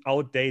even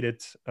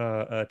outdated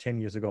 10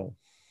 years ago?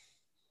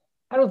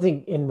 I don't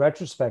think in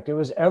retrospect it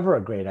was ever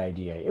a great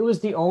idea. It was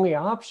the only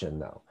option,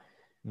 though.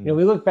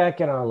 We look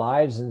back in our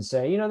lives and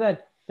say,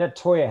 that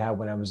toy I had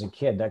when I was a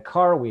kid, that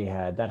car we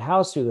had, that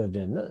house we lived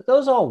in,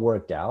 those all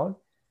worked out.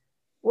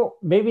 Well,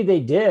 maybe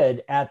they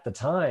did at the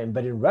time,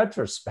 but in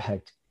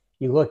retrospect,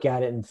 you look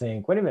at it and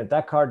think, wait a minute,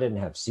 that car didn't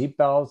have seat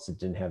belts. It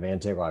didn't have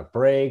anti-lock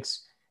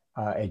brakes.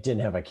 It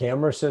didn't have a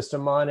camera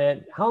system on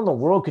it. How in the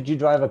world could you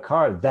drive a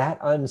car that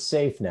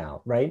unsafe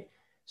now, right?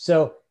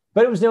 So,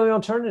 but it was the only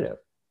alternative.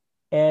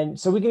 And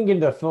so we can get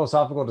into a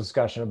philosophical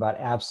discussion about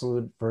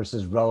absolute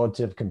versus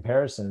relative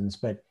comparisons.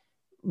 But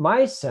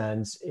my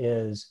sense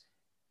is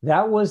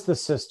that was the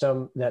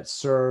system that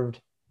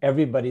served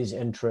everybody's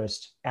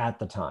interest at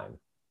the time.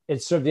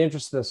 It served the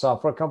interest of the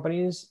software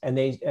companies, and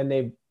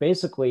they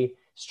basically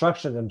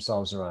structured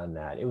themselves around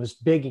that. It was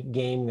big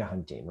game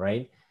hunting,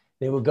 right?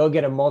 They would go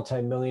get a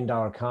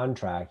multi-million-dollar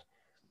contract,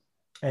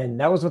 and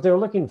that was what they were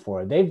looking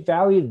for. They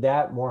valued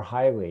that more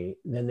highly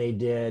than they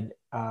did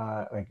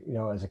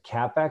as a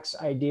CapEx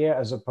idea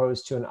as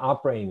opposed to an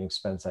operating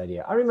expense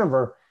idea. I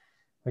remember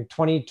like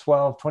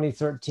 2012,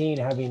 2013,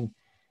 having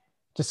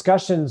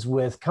discussions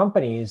with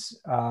companies,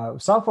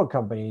 software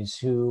companies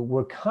who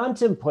were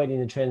contemplating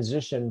the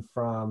transition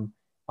from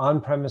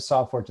on-premise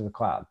software to the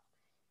cloud.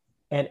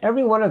 And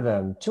every one of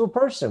them, to a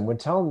person, would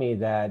tell me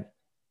that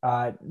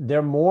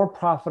their more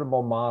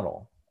profitable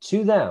model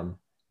to them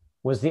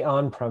was the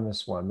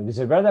on-premise one, because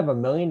they'd rather have $1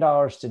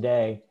 million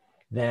today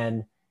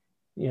than,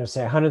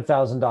 say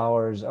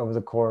 $100,000 over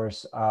the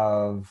course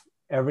of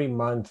every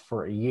month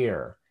for a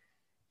year.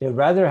 They'd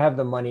rather have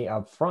the money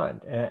up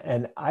front.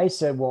 And I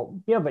said,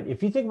 well, yeah, but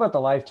if you think about the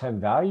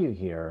lifetime value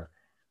here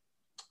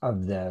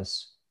of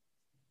this,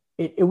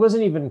 it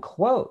wasn't even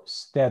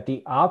close that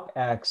the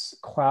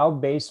OpEx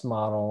cloud-based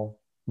model,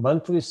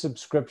 monthly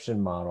subscription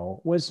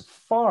model was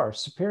far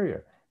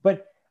superior.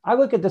 But I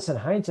look at this in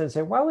hindsight and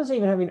say, why was I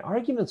even having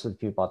arguments with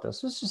people about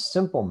this? This was just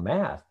simple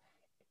math.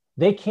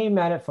 They came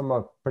at it from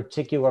a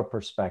particular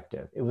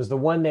perspective. It was the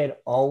one they'd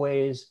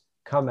always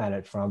come at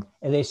it from,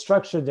 and they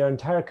structured their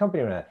entire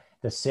company around it.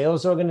 The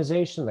sales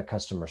organization, the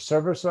customer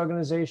service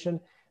organization,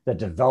 the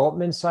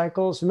development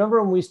cycles. Remember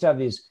when we used to have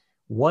these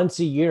once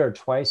a year,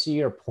 twice a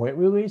year point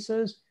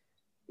releases?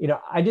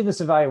 I did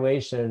this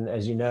evaluation,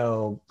 as you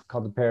know,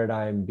 called the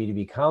Paradigm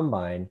B2B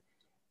Combine,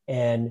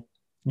 and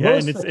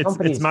and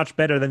it's much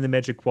better than the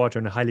Magic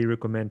Quadrant. I highly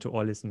recommend to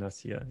all listeners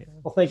here. Yeah.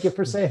 Well, thank you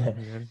for saying that.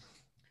 Yeah.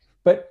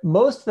 But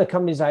most of the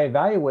companies I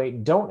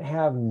evaluate don't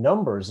have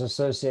numbers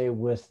associated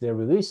with their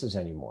releases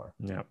anymore.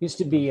 Yeah. It used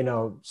to be,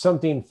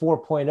 something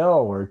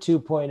 4.0 or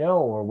 2.0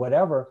 or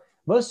whatever.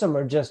 Most of them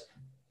are just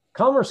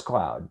Commerce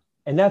Cloud,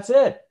 and that's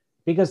it,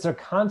 because they're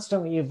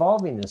constantly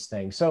evolving this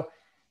thing. So,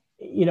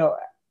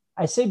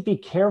 I say be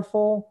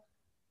careful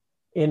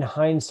in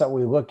hindsight.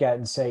 We look at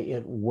and say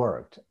it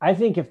worked. I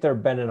think if there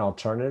had been an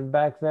alternative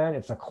back then,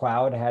 if the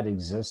cloud had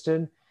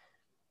existed,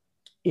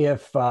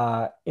 if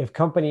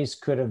companies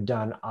could have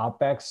done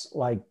OpEx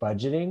like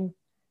budgeting,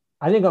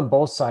 I think on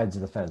both sides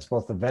of the fence,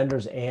 both the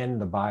vendors and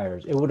the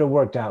buyers, it would have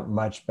worked out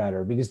much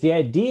better, because the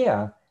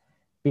idea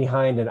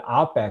behind an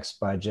OpEx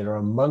budget or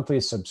a monthly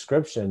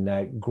subscription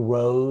that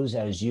grows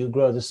as you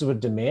grow, this is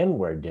what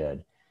Demandware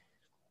did,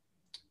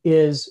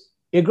 is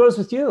it grows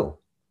with you.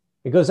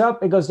 It goes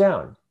up, it goes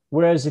down.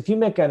 Whereas if you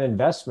make an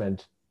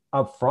investment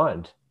up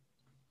front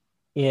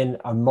in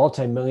a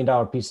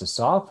multi-million-dollar piece of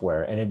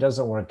software and it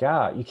doesn't work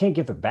out, you can't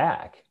give it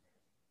back.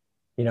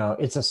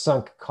 It's a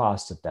sunk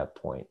cost at that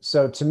point.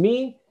 So to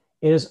me,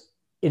 it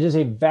is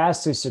a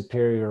vastly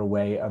superior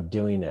way of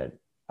doing it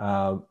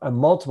on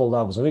multiple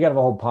levels. And we got to have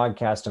a whole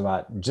podcast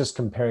about just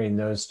comparing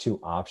those two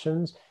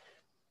options.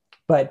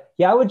 But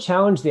yeah, I would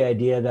challenge the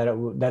idea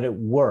that it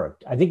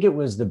worked. I think it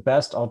was the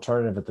best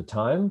alternative at the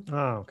time.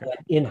 Oh, okay. But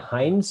in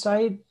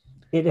hindsight,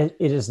 it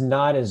is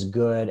not as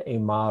good a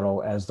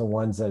model as the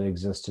ones that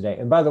exist today.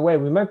 And by the way,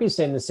 we might be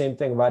saying the same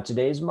thing about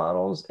today's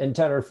models in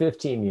 10 or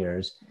 15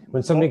 years.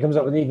 When somebody comes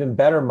up with an even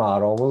better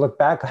model, we'll look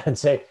back on it and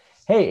say,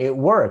 hey, it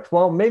worked.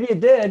 Well, maybe it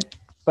did,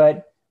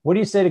 but what do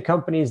you say to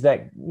companies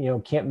that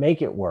can't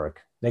make it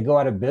work? They go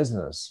out of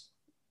business.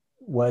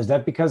 Was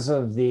that because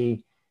of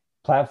the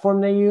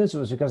platform they used?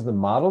 Was it because of the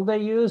model they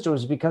used? Or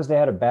was it because they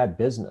had a bad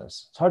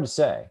business? It's hard to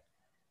say.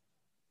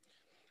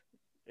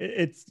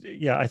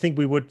 I think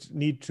we would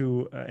need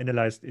to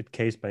analyze it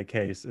case by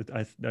case.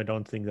 I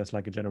don't think there's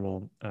like a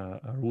general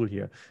rule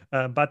here.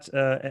 But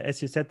as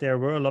you said, there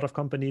were a lot of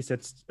companies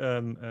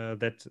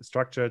that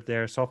structured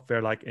their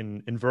software like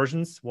in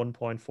versions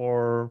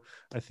 1.4.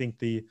 I think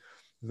the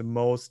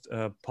most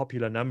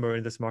popular number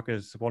in this market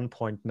is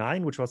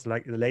 1.9, which was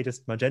like the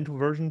latest Magento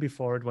version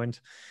before it went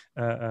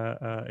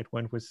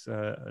with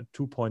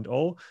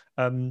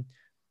 2.0.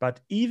 But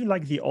even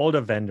like the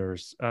older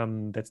vendors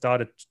that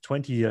started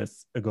 20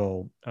 years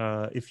ago,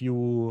 if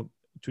you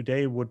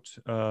today were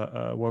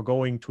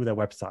going to their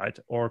website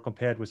or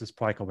compared with the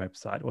Spryker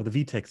website or the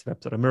VTEX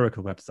website or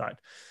Miracle website,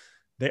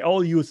 they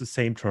all use the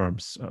same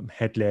terms: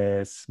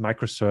 headless,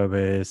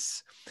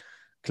 microservice,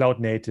 cloud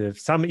native.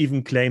 Some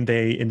even claim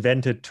they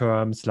invented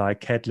terms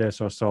like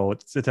headless or so. I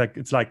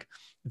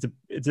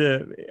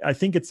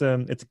think it's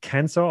a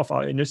cancer of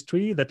our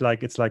industry that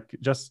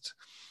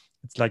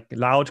it's like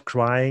loud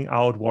crying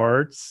out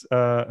words,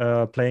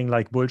 playing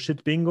like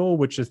bullshit bingo,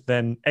 which is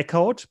then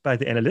echoed by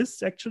the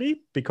analysts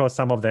actually, because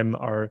some of them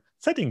are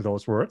setting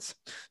those words.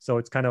 So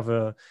it's kind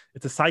of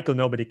it's a cycle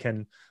nobody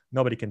can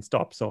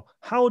stop. So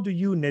how do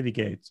you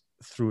navigate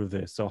through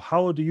this? So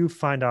how do you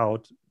find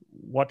out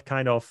what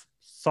kind of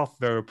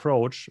software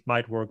approach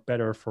might work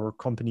better for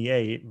company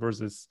A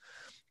versus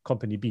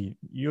company B?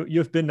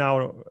 You've been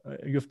now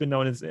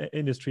in this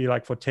industry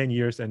like for 10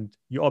 years, and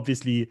you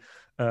obviously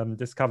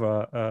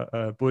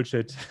discover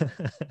bullshit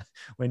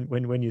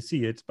when you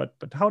see it. But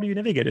how do you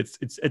navigate?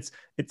 It's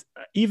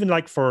even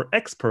like for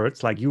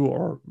experts like you,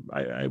 or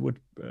I would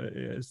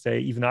say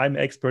even I'm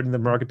expert in the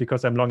market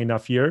because I'm long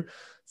enough here.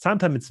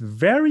 Sometimes it's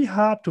very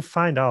hard to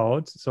find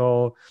out.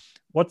 So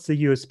what's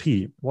the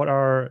USP? What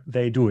are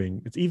they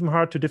doing? It's even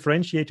hard to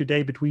differentiate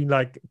today between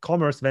like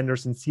commerce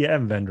vendors and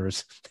CRM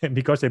vendors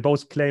because they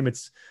both claim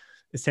it's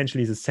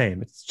essentially the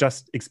same. It's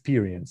just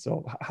experience.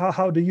 So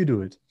how do you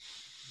do it?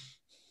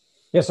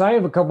 Yes, I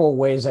have a couple of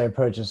ways I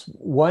approach this.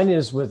 One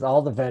is with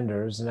all the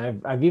vendors,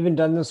 and I've even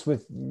done this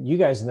with you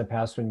guys in the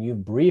past when you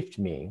briefed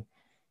me.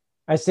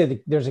 I say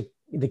that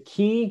the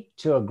key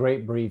to a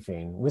great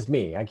briefing with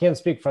me, I can't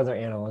speak for other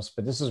analysts,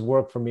 but this has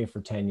worked for me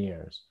for 10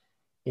 years,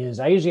 is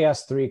I usually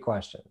ask 3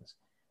 questions.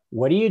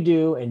 What do you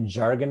do in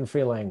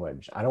jargon-free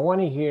language? I don't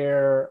want to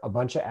hear a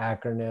bunch of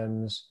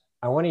acronyms.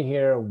 I want to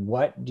hear,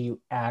 what do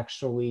you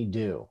actually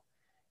do?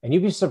 And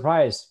you'd be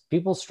surprised,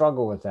 people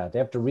struggle with that. They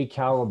have to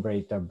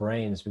recalibrate their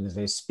brains because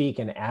they speak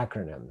in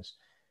acronyms.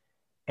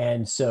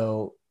 And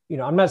so,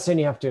 I'm not saying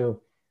you have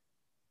to,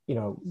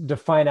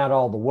 define out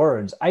all the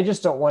words. I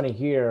just don't want to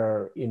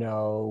hear,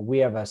 we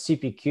have a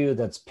CPQ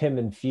that's PIM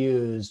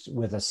infused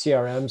with a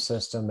CRM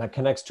system that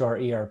connects to our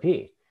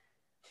ERP.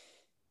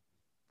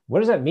 What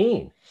does that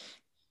mean?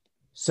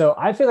 So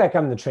I feel like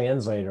I'm the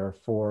translator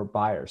for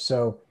buyers.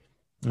 So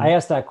I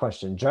asked that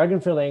question,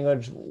 jargon-free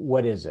language,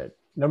 what is it?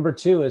 Number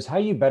 2 is, how are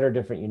you better,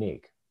 different,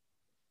 unique?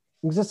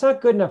 Because it's not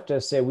good enough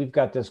to say we've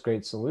got this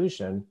great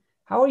solution.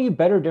 How are you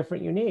better,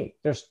 different, unique?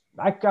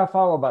 I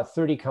follow about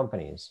 30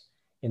 companies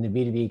in the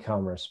B2B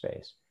commerce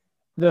space.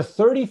 The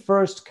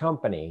 31st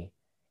company,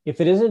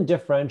 if it isn't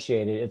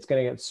differentiated, it's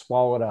going to get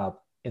swallowed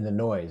up in the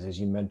noise, as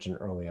you mentioned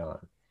early on.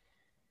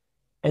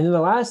 And then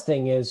the last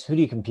thing is, who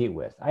do you compete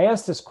with? I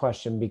asked this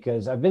question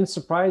because I've been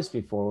surprised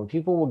before when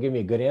people will give me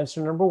a good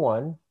answer, number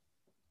 1,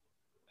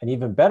 an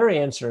even better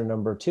answer,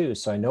 number 2.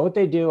 So I know what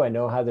they do. I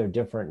know how they're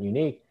different and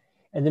unique.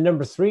 And then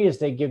number 3 is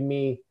they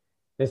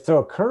throw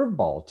a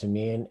curveball to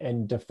me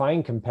and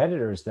define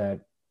competitors that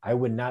I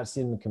would not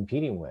see them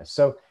competing with.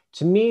 So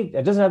to me,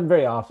 that doesn't happen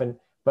very often,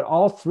 but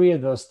all 3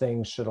 of those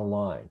things should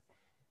align.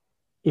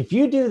 If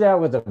you do that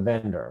with a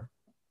vendor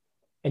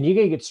and you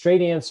can get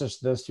straight answers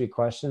to those 3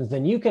 questions,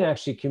 then you can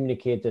actually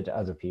communicate that to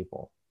other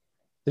people.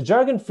 The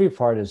jargon-free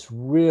part is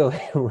really,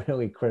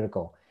 really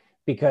critical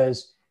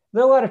because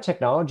there are a lot of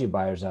technology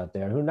buyers out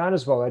there who are not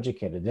as well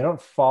educated. They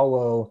don't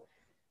follow,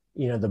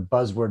 the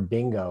buzzword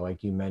bingo,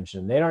 like you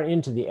mentioned. They aren't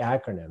into the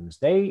acronyms.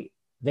 They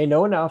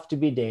know enough to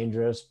be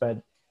dangerous,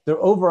 but their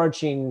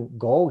overarching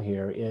goal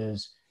here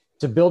is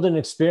to build an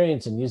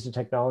experience and use the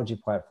technology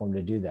platform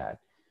to do that.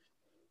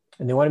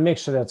 And they want to make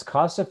sure that's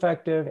cost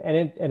effective and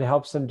it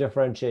helps them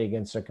differentiate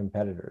against their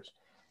competitors.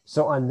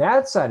 So on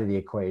that side of the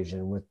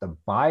equation, with the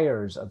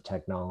buyers of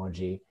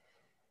technology,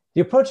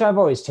 the approach I've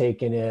always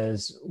taken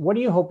is, what are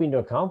you hoping to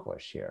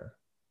accomplish here?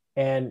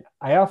 And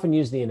I often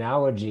use the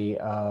analogy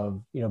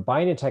of,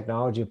 buying a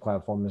technology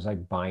platform is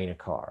like buying a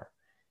car.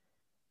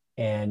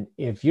 And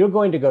if you're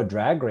going to go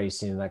drag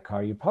racing in that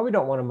car, you probably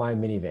don't want to buy a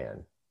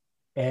minivan.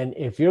 And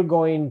if you're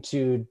going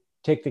to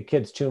take the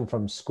kids to and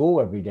from school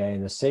every day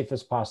in the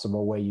safest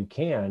possible way you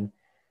can,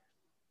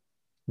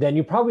 then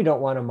you probably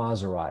don't want a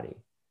Maserati.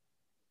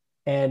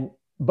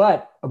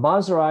 But a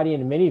Maserati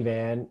and a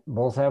minivan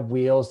both have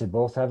wheels, they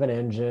both have an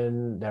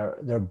engine,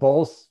 they're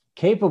both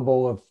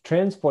capable of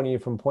transporting you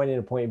from point A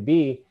to point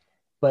B,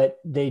 but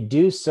they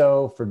do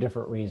so for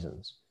different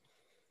reasons.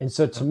 And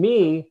so to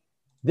me,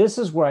 this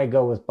is where I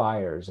go with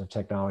buyers of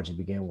technology to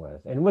begin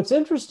with. And what's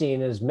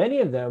interesting is many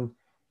of them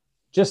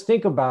just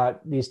think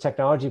about these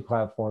technology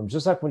platforms,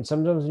 just like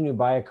sometimes when you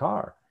buy a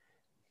car.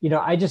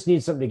 I just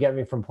need something to get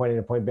me from point A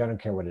to point B. I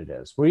don't care what it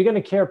is. Well, you're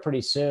going to care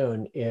pretty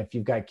soon if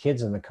you've got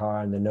kids in the car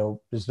and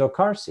there's no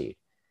car seat,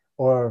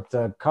 or if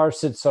the car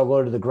sits so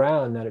low to the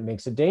ground that it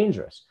makes it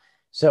dangerous.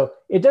 So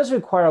it does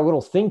require a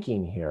little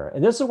thinking here.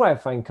 And this is why I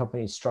find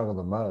companies struggle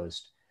the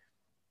most,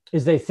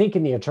 is they think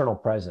in the eternal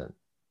present.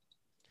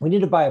 We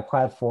need to buy a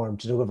platform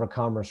to deliver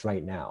commerce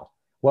right now.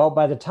 Well,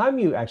 by the time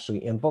you actually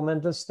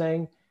implement this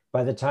thing,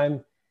 by the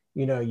time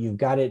you've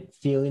got it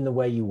feeling the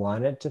way you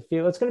want it to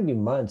feel, it's going to be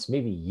months,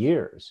 maybe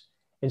years.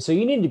 And so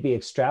you need to be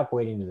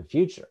extrapolating to the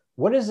future.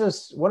 What is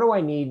this? What do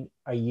I need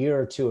a year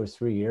or 2 or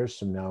 3 years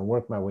from now, and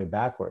work my way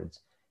backwards?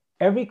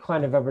 Every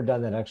client I've ever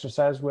done that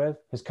exercise with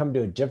has come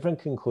to a different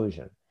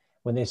conclusion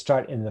when they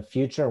start in the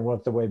future and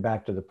work their way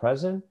back to the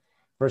present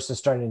versus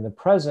starting in the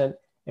present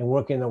and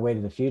working their way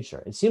to the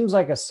future. It seems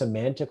like a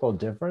semantical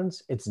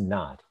difference. It's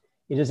not.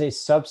 It is a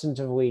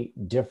substantively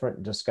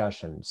different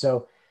discussion.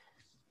 So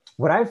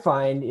what I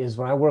find is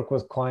when I work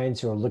with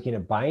clients who are looking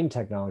at buying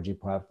technology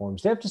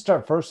platforms, they have to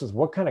start first with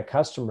what kind of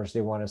customers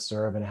they want to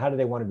serve and how do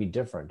they want to be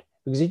different.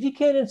 Because if you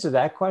can't answer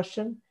that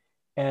question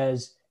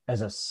as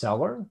a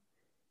seller,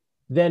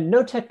 then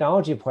no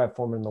technology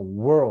platform in the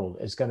world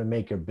is going to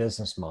make your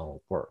business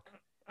model work.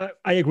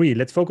 I agree.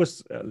 Let's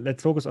focus on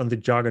the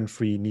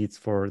jargon-free needs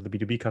for the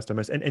B2B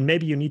customers. And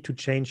maybe you need to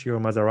change your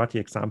Maserati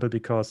example,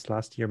 because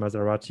last year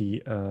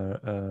Maserati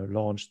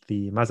launched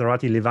the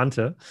Maserati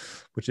Levante,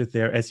 which is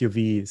their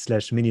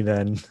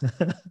SUV/minivan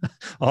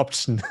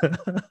option,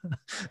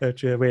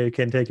 where you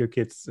can take your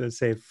kids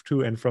safe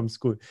to and from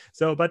school.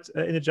 So, but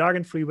in a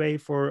jargon-free way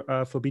for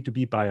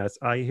B2B buyers.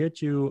 I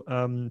heard you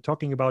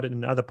talking about it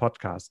in another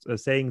podcast,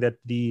 saying that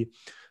the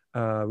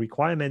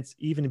requirements,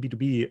 even in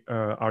B2B,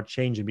 are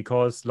changing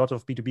because a lot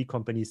of B2B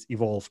companies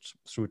evolved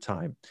through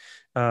time.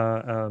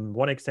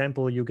 One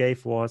example you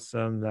gave was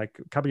like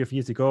a couple of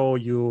years ago,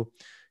 you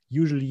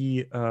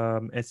usually,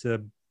 as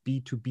a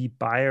B2B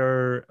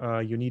buyer,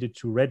 you needed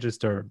to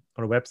register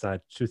on a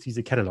website to see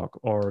the catalog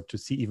or to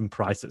see even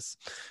prices,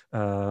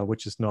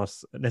 which is not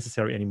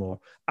necessary anymore.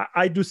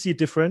 I do see it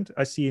different.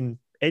 I see in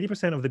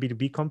 80% of the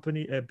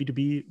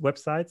B2B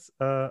websites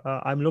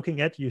I'm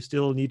looking at, you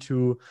still need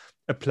to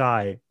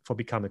apply for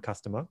become a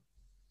customer,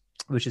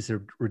 which is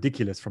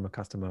ridiculous from a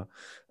customer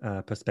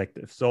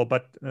perspective. So,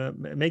 but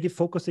make it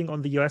focusing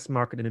on the US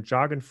market in a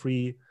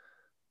jargon-free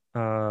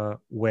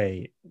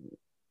way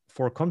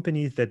for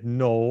companies that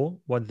know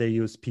what their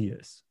USP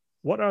is.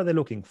 What are they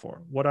looking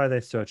for? What are they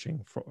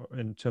searching for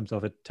in terms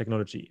of a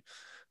technology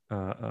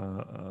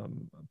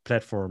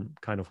platform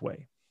kind of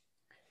way?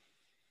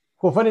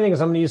 Well, funny thing is,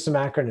 I'm going to use some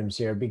acronyms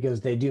here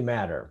because they do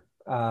matter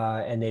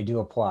and they do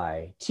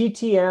apply.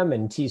 TTM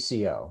and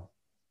TCO.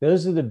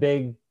 Those are the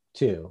big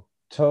two.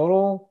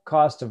 Total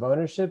cost of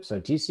ownership, so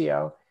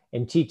TCO,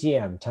 and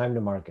TTM, time to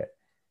market.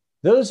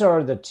 Those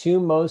are the two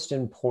most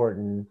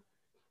important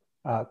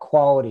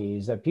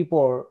qualities that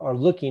people are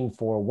looking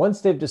for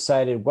once they've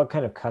decided what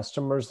kind of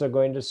customers they're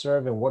going to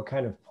serve and what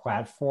kind of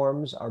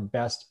platforms are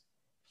best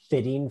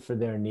fitting for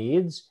their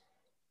needs.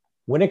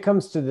 When it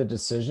comes to the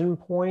decision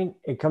point,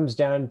 it comes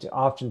down to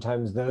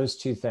oftentimes those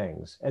two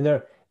things. And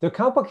they're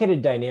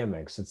complicated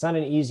dynamics. It's not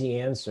an easy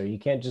answer. You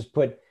can't just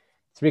put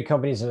three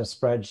companies in a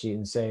spreadsheet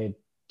and say,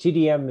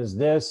 TDM is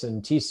this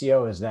and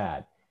TCO is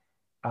that.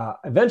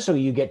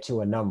 Eventually you get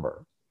to a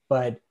number,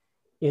 but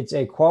it's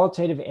a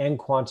qualitative and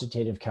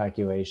quantitative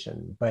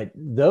calculation. But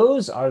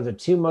those are the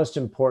two most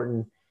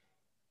important,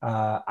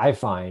 I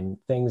find,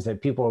 things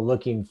that people are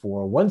looking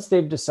for once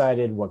they've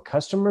decided what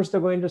customers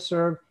they're going to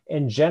serve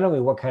and generally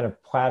what kind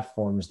of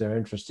platforms they're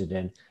interested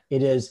in.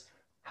 It is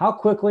how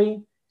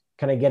quickly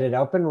can I get it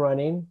up and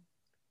running,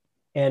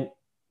 and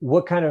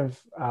what kind of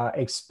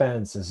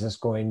expense is this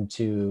going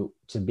to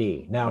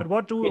be? Now, but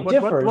what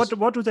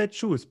do they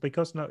choose?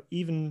 Because now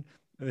even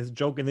there's a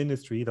joke in the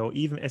industry, though,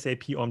 even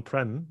SAP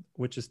on-prem,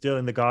 which is still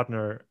in the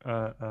Gartner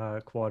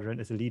quadrant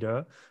as a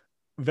leader,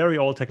 very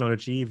old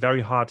technology,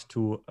 very hard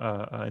to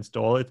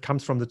install. It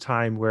comes from the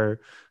time where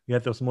you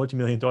had those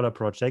multi-million-dollar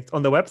projects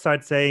on the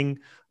website saying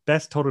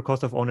best total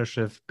cost of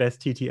ownership, best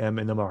TTM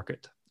in the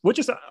market, which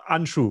is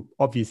untrue.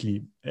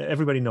 Obviously,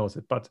 everybody knows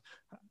it. But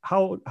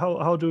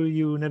how do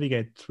you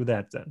navigate through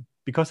that then?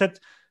 Because that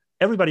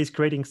everybody's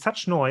creating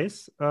such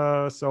noise.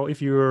 So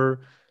if you're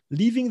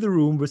leaving the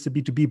room with a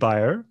B2B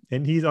buyer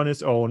and he's on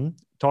his own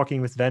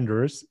talking with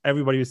vendors,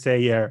 everybody will say,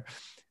 yeah,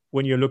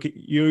 when you're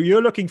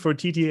looking for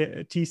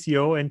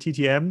TCO and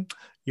TTM,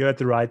 you're at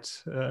the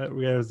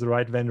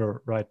right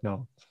vendor right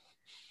now.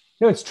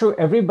 No, it's true.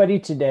 Everybody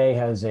today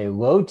has a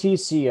low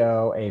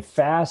TCO, a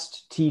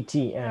fast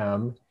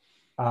TTM,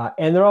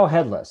 and they're all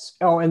headless.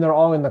 Oh, and they're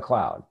all in the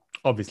cloud.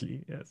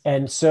 Obviously, yes.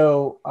 And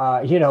so,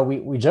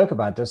 we joke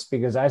about this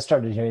because I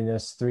started doing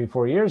this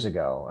 3-4 years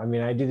ago. I mean,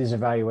 I do these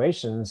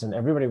evaluations and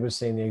everybody was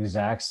saying the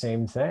exact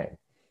same thing.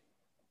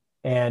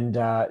 And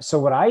so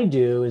what I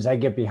do is I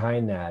get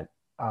behind that.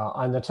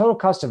 On the total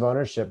cost of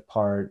ownership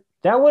part,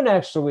 that one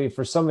actually,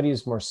 for somebody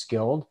who's more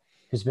skilled,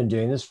 who's been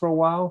doing this for a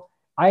while,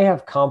 I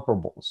have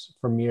comparables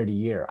from year to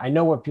year. I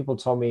know what people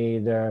told me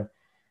their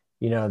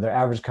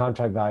average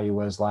contract value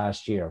was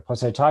last year.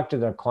 Plus I talk to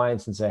their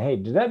clients and say, hey,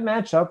 did that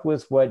match up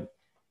with what,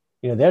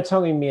 they're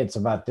telling me it's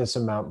about this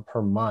amount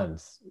per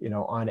month,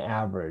 on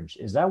average.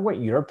 Is that what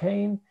you're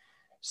paying?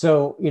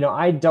 So,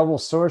 I double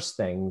source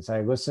things.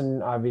 I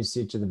listen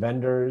obviously to the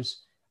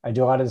vendors. I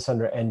do a lot of this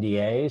under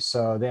NDA,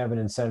 so they have an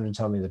incentive to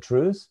tell me the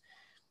truth.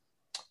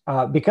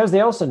 Because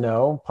they also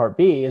know, part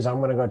B is I'm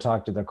going to go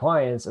talk to their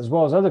clients as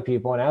well as other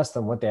people and ask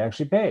them what they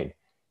actually paid.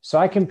 So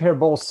I compare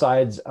both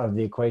sides of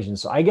the equation.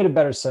 So I get a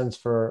better sense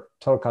for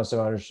total cost of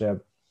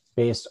ownership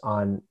based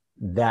on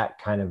that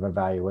kind of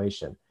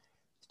evaluation.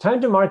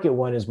 Time to market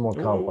one is more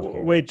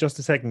complicated. Wait just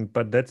a second,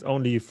 but that's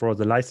only for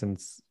the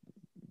license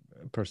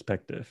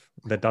perspective.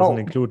 That doesn't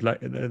include like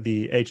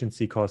the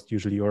agency cost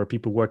usually, or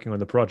people working on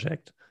the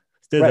project.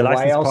 Still, the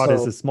license part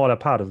is a smaller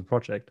part of the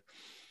project.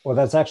 Well,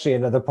 that's actually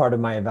another part of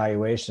my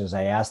evaluation is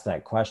I asked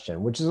that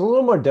question, which is a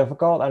little more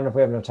difficult. I don't know if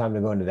we have enough time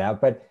to go into that,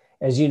 but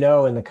as you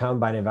know, in the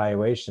combine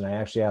evaluation, I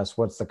actually asked,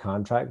 what's the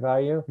contract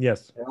value?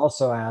 Yes. I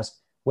also asked,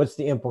 what's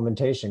the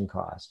implementation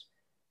cost?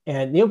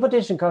 And the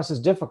implementation cost is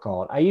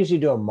difficult. I usually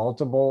do a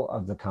multiple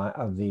of the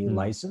Mm.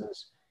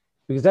 license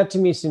because that to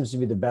me seems to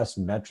be the best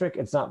metric.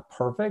 It's not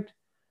perfect,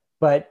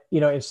 but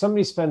if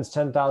somebody spends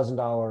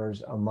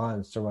 $10,000 a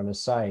month to run a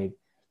site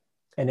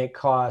and it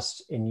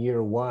costs in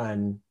year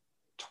one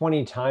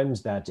 20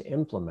 times that to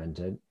implement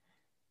it,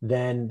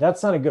 then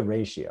that's not a good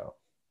ratio.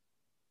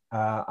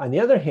 On the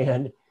other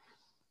hand,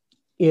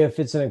 if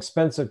it's an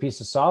expensive piece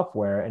of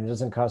software and it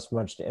doesn't cost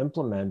much to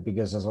implement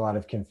because there's a lot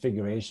of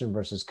configuration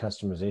versus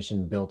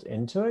customization built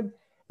into it,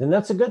 then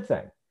that's a good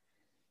thing.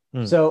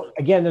 Mm. So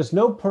again, there's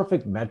no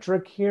perfect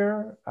metric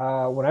here.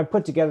 When I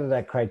put together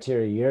that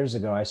criteria years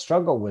ago, I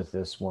struggled with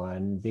this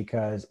one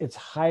because it's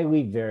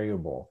highly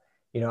variable.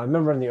 I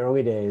remember in the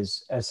early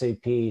days,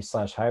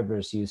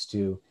 SAP/Hybris used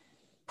to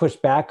push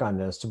back on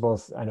this to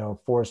both, I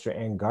know, Forrester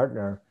and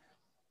Gartner,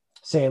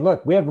 saying,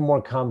 look, we have a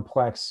more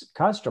complex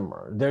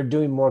customer. They're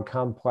doing more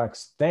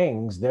complex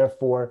things.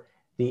 Therefore,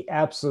 the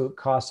absolute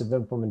cost of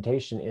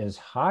implementation is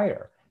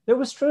higher. There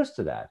was truth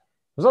to that.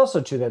 It was also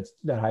true that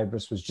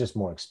Hybris was just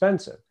more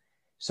expensive.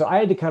 So I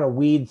had to kind of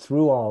weed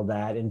through all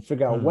that and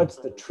figure out what's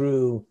the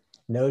true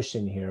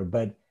notion here.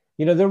 But,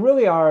 there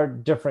really are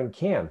different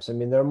camps. I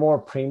mean, there are more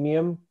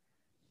premium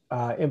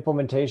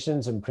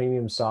implementations and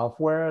premium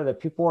software that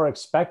people are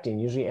expecting,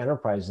 usually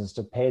enterprises,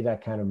 to pay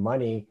that kind of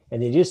money.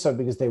 And they do so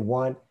because they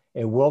want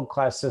a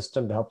world-class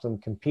system to help them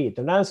compete.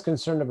 They're not as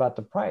concerned about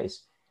the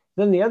price.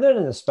 Then the other end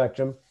of the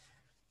spectrum,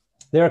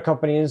 there are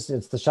companies,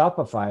 it's the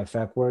Shopify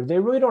effect, where they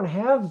really don't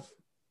have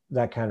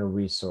that kind of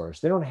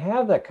resource. They don't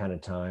have that kind of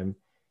time.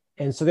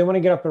 And so they want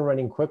to get up and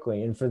running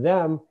quickly. And for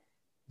them,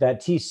 that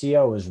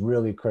TCO is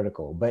really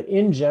critical. But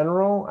in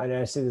general, and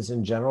I say this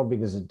in general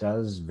because it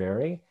does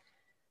vary,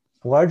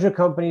 larger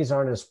companies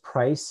aren't as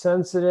price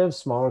sensitive.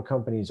 Smaller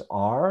companies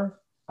are.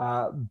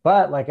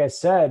 But like I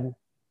said,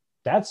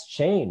 that's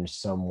changed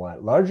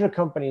somewhat. Larger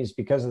companies,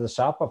 because of the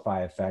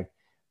Shopify effect,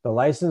 the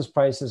license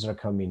prices are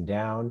coming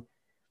down.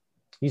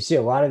 You see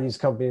a lot of these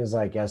companies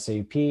like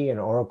SAP and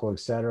Oracle, et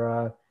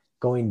cetera,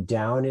 going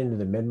down into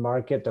the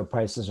mid-market. Their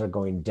prices are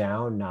going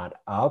down, not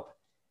up.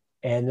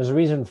 And there's a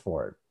reason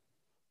for it.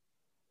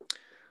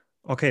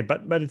 Okay,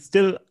 but it's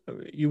still,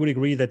 you would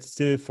agree that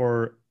still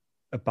for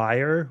a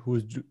buyer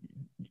who's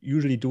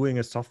usually doing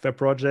a software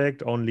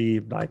project only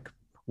like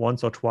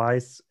once or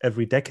twice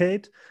every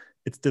decade,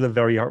 it's still a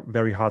very,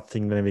 very hard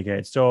thing to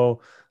navigate. So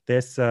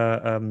there's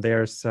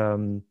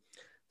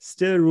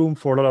still room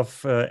for a lot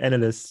of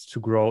analysts to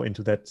grow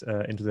into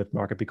that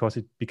market because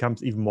it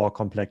becomes even more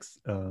complex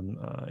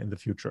in the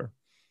future.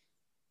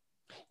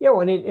 Yeah, well,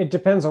 and it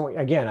depends on,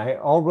 again,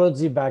 all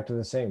roads lead back to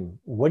the same.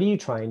 What are you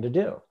trying to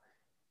do?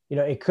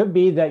 It could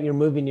be that you're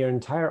moving your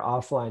entire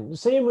offline,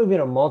 say you're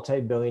moving a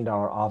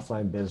multi-billion-dollar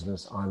offline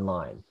business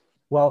online.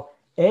 Well,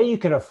 A, you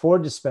can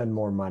afford to spend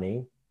more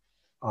money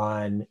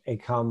on a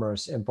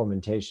commerce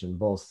implementation,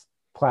 both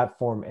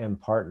platform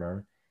and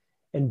partner.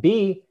 And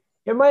B,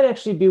 it might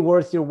actually be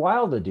worth your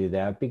while to do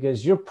that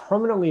because you're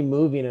permanently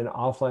moving an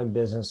offline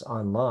business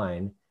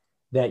online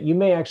that you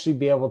may actually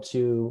be able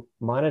to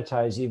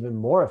monetize even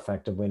more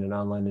effectively in an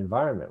online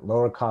environment.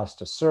 Lower cost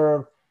to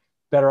serve,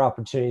 better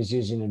opportunities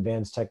using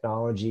advanced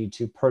technology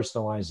to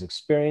personalize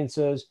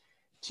experiences,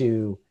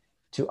 to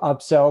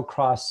upsell,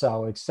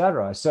 cross-sell, et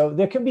cetera. So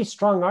there can be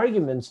strong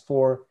arguments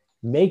for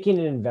making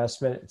an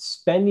investment,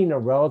 spending a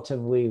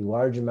relatively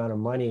large amount of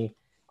money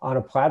on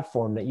a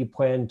platform that you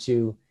plan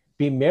to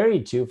be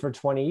married to for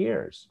 20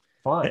 years.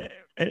 Fine.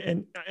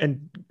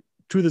 And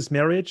to this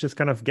marriage, this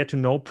kind of get to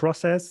know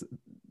process,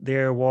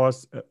 there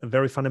was a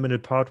very fundamental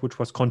part, which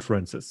was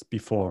conferences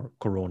before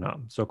Corona.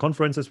 So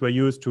conferences were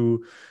used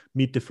to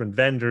meet different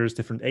vendors,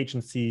 different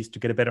agencies to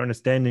get a better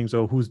understanding.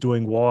 So who's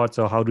doing what,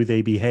 so how do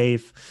they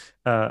behave?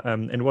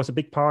 And it was a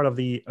big part of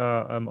the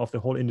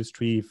whole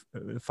industry,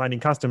 finding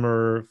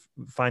customer,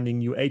 finding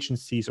new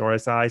agencies or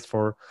SIs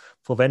for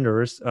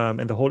vendors,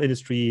 and the whole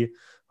industry,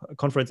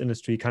 conference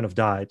industry kind of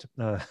died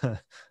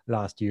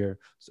last year.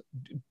 So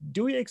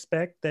do you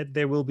expect that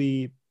there will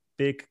be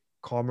big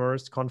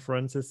commerce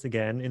conferences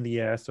again in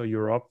the US or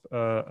Europe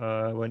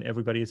when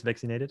everybody is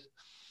vaccinated?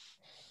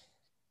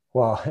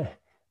 Well,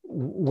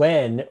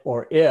 when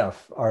or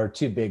if are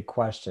two big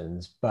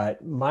questions.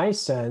 But my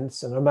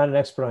sense, and I'm not an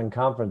expert on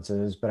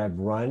conferences, but I've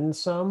run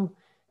some,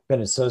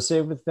 been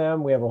associated with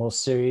them. We have a whole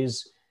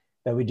series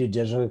that we do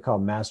digitally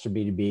called Master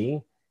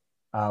B2B,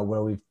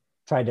 where we've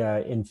tried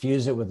to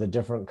infuse it with a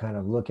different kind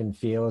of look and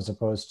feel as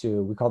opposed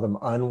to, we call them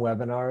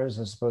unwebinars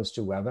as opposed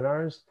to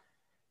webinars.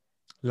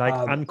 Like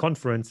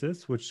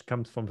unconferences, which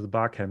comes from the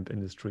Barcamp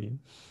industry.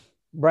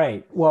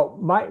 Right. Well,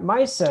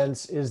 my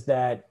sense is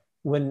that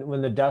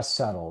when the dust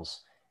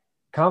settles,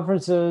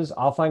 conferences,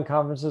 offline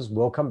conferences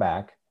will come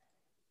back,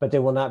 but they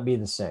will not be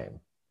the same.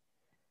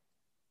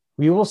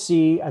 We will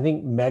see, I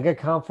think, mega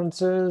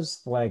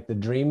conferences like the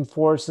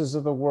Dreamforces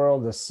of the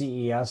world, the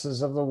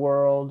CESs of the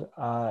world,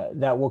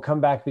 that will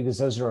come back because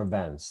those are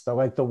events. They're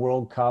like the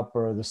World Cup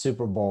or the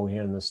Super Bowl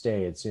here in the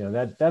States.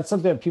 That's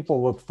something that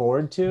people look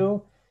forward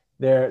to.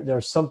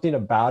 There's something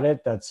about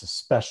it that's a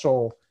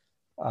special,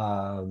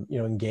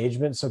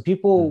 engagement. So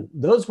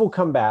those will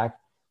come back.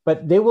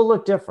 but they will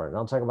look different.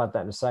 I'll talk about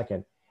that in a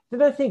second.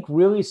 Then I think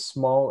really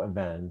small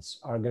events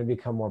are going to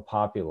become more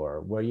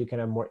popular, where you can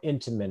have more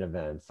intimate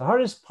events. The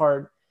hardest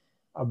part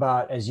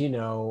about, as you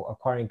know,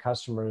 acquiring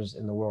customers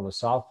in the world of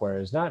software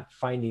is not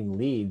finding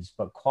leads,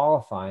 but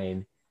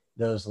qualifying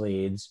those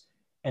leads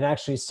and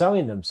actually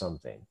selling them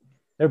something.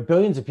 There are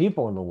billions of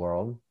people in the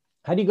world.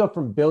 How do you go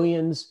from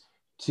billions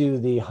to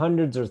the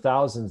hundreds or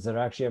thousands that are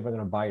actually ever going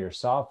to buy your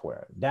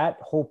software? That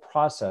whole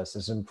process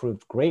has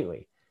improved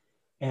greatly.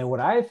 And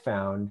what I've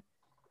found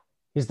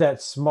is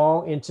that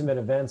small, intimate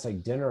events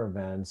like dinner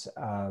events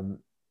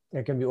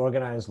that can be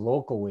organized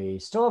locally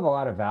still have a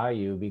lot of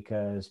value,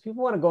 because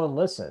people want to go and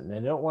listen. They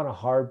don't want a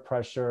hard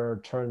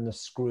pressure, turn the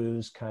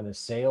screws kind of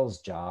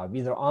sales job,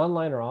 either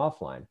online or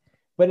offline,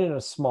 but in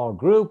a small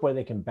group where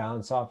they can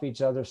bounce off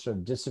each other, sort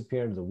of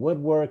disappear into the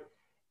woodwork,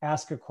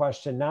 ask a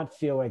question, not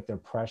feel like they're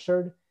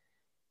pressured.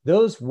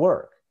 Those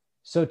work.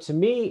 So to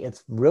me,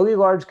 it's really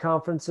large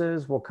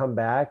conferences will come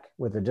back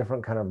with a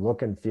different kind of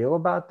look and feel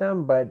about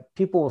them, but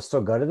people will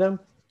still go to them.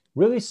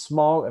 Really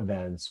small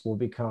events will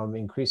become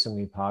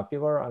increasingly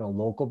popular on a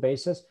local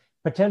basis,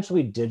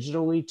 potentially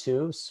digitally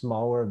too,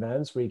 smaller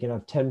events where you can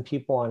have 10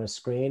 people on a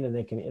screen and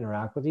they can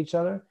interact with each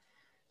other.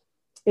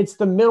 It's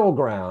the middle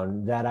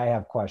ground that I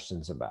have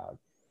questions about.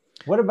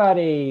 What about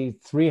a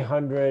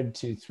 300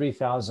 to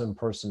 3,000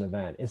 person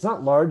event? It's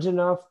not large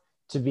enough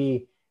to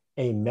be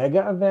a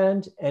mega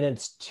event, and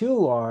it's too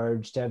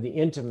large to have the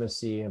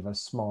intimacy of a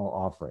small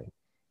offering.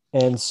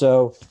 And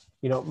so,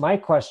 my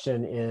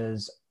question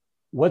is,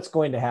 what's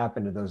going to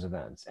happen to those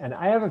events? And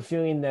I have a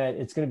feeling that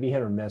it's going to be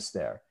hit or miss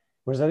there.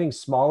 Whereas I think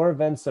smaller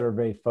events that are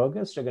very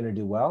focused are going to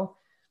do well.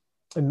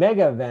 And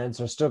mega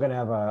events are still going to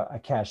have a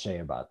cachet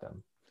about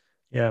them.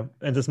 Yeah,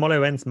 and the smaller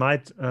events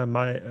might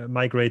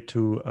migrate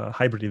to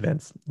hybrid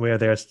events where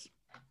there's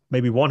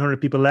maybe 100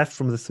 people left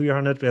from the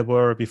 300 there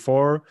were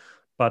before,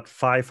 but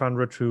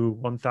 500 to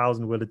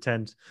 1,000 will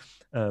attend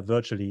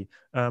virtually.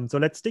 So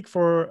let's stick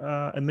for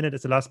a minute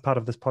as the last part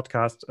of this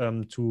podcast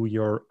to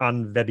your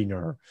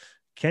Unwebinar.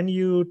 Can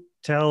you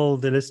tell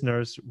the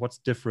listeners what's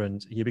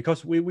different here?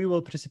 Because we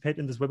will participate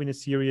in this webinar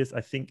series,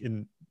 I think,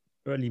 in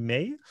early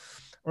May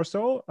or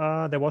so.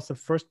 There was the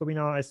first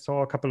webinar I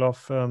saw a couple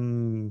of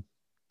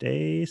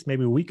days,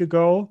 maybe a week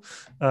ago.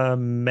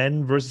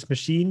 Men versus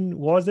Machine,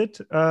 was it?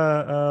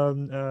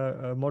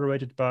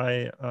 Moderated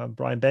by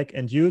Brian Beck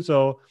and you.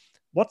 So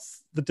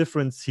what's the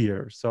difference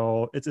here?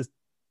 So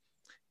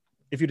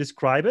if you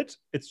describe it,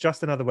 it's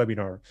just another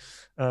webinar.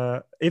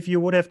 If you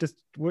would have this,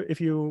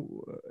 if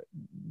you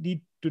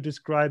need to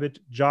describe it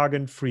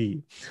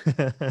jargon-free,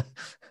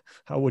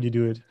 how would you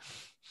do it?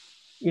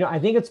 I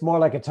think it's more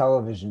like a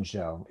television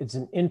show. It's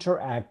an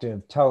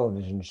interactive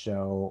television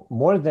show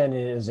more than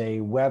it is a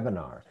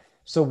webinar.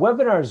 So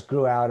webinars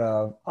grew out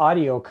of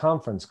audio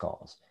conference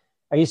calls.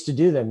 I used to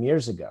do them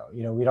years ago.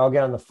 We'd all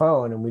get on the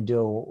phone and we'd do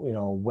a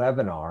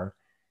webinar.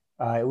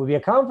 It would be a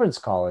conference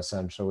call,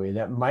 essentially,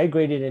 that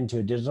migrated into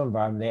a digital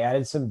environment. They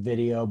added some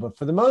video, but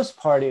for the most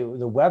part,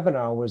 the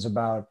webinar was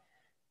about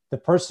the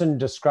person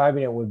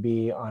describing it would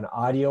be on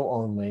audio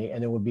only,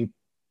 and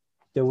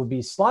there would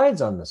be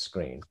slides on the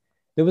screen.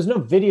 There was no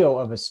video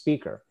of a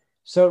speaker.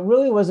 So it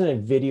really wasn't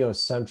a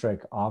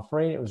video-centric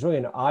offering. It was really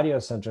an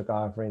audio-centric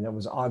offering that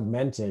was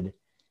augmented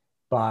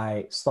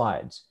by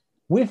slides.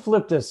 We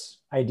flipped this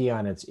idea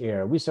on its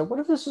ear. We said, what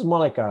if this was more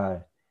like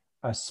a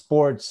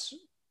sports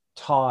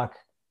talk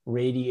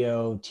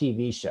radio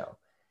TV show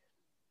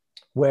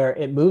where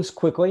it moves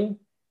quickly?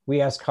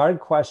 We ask hard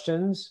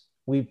questions.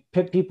 We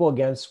pit people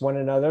against one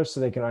another so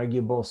they can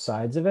argue both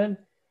sides of it.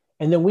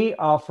 And then we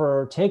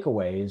offer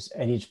takeaways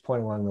at each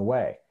point along the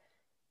way.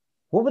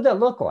 What would that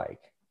look like?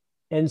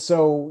 And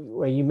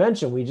so you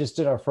mentioned we just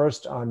did our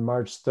first on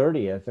March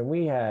 30th, and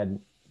we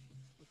had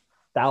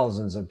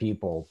thousands of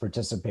people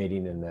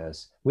participating in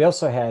this. We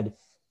also had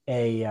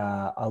a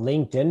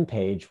LinkedIn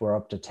page where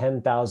up to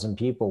 10,000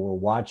 people were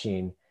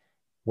watching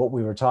what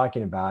we were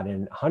talking about,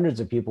 and hundreds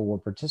of people were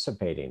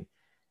participating.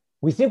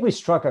 We think we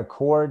struck a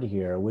chord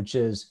here, which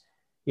is,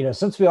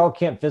 since we all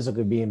can't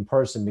physically be in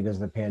person because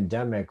of the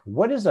pandemic,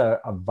 what is a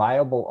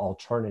viable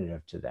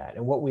alternative to that?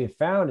 And what we have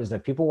found is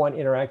that people want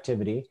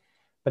interactivity,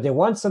 but they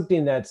want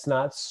something that's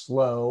not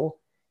slow.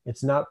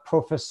 It's not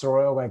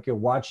professorial, like you're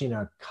watching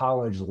a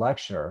college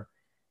lecture.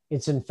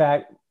 It's in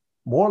fact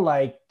more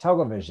like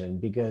television,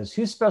 because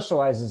who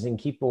specializes in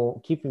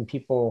keeping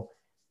people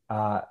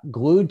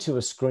glued to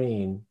a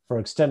screen for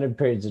extended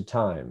periods of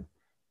time?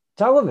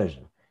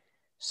 Television.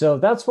 So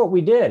that's what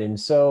we did. And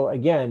so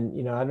again,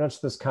 I don't know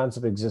if this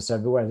concept exists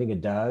everywhere. I think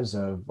it does,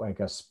 of like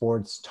a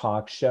sports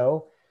talk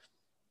show.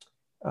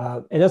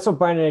 And that's what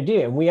Brian and I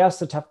do. And we ask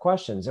the tough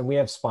questions, and we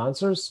have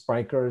sponsors.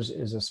 Spryker's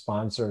is a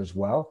sponsor as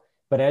well.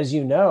 But as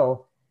you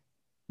know,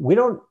 we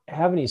don't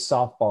have any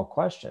softball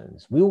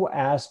questions. We will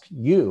ask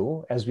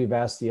you, as we've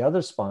asked the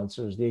other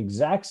sponsors, the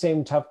exact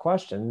same tough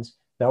questions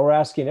that we're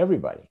asking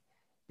everybody.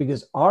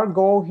 Because our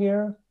goal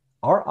here,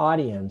 our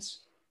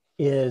audience,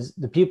 is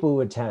the people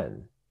who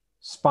attend.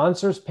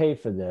 Sponsors pay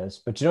for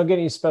this, but you don't get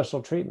any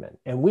special treatment.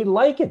 And we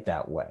like it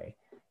that way.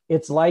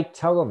 It's like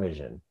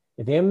television.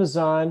 If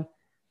Amazon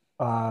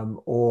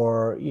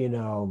or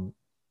an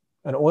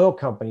oil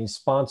company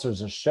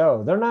sponsors a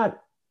show, they're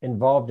not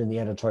involved in the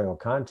editorial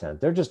content.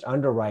 They're just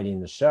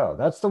underwriting the show.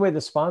 That's the way the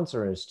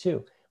sponsor is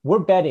too. We're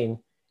betting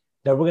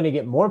that we're going to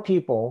get more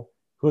people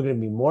who are going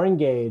to be more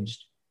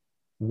engaged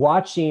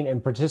watching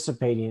and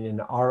participating in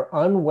our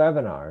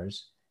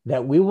unwebinars,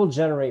 that we will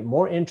generate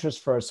more interest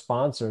for a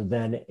sponsor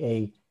than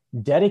a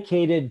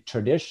dedicated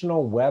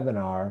traditional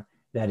webinar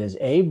that is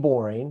A,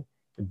 boring,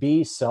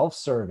 B,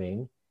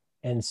 self-serving,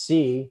 and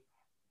C,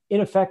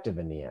 ineffective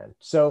in the end.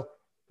 So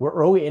we're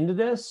early into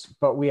this,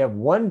 but we have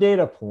one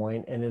data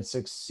point and it's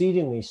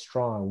exceedingly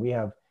strong. We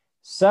have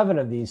 7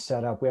 of these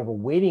set up. We have a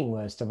waiting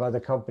list of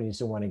other companies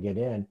who want to get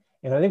in.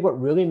 And I think what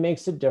really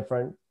makes it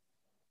different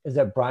is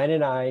that Brian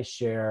and I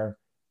share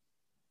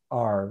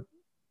our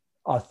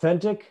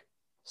authentic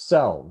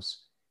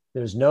selves.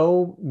 There's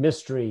no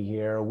mystery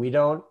here. We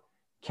don't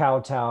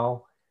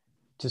kowtow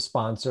to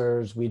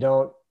sponsors. We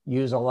don't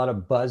use a lot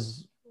of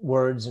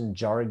buzzwords and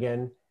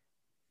jargon.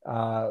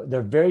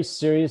 They're very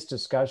serious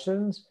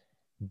discussions,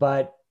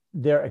 but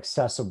they're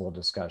accessible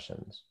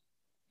discussions.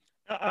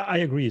 I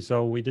agree.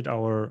 So we did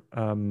our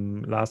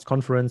last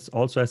conference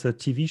also as a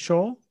TV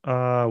show.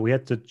 We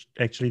had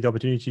actually the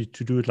opportunity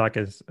to do it like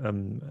as a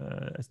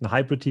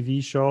hybrid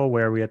TV show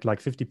where we had like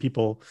 50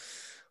 people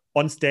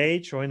on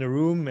stage or in a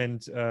room,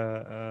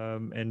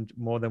 and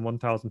more than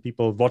 1,000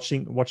 people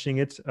watching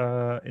it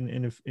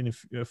in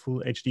a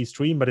full HD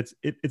stream. But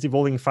it's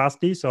evolving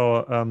fastly.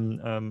 So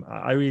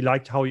I really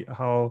liked how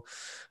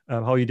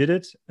you did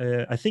it.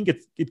 I think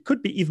it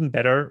could be even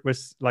better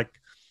with like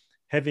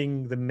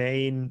having the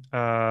main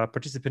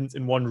participants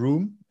in one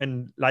room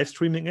and live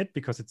streaming it,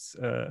 because it's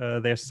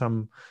there's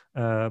some,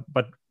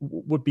 but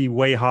would be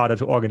way harder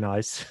to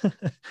organize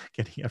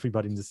getting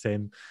everybody in the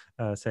same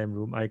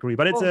room. I agree,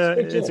 but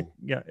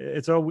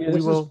this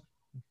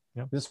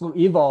will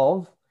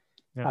evolve.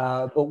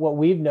 Yeah. But what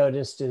we've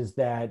noticed is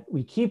that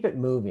we keep it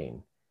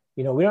moving.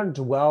 We don't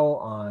dwell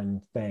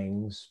on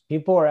things.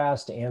 People are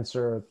asked to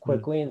answer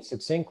quickly and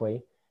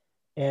succinctly.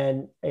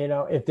 And,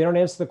 if they don't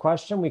answer the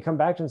question, we come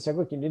back to them and say,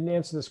 look, you didn't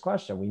answer this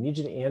question. We need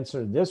you to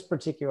answer this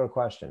particular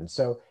question.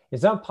 So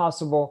it's not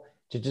possible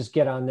to just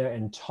get on there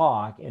and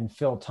talk and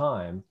fill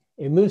time.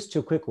 It moves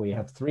too quickly. You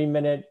have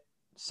 3-minute,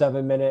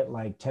 7-minute,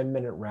 like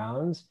 10-minute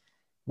rounds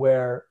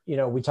where,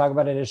 we talk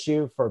about an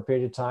issue for a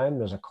period of time.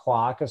 There's a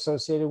clock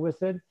associated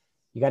with it.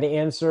 You got to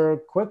answer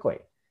quickly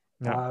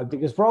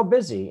because we're all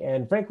busy.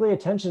 And frankly,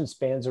 attention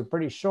spans are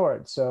pretty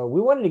short. So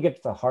we wanted to get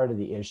to the heart of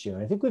the issue.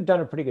 And I think we've done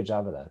a pretty good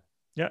job of that.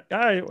 Yeah,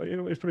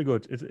 it's pretty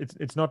good.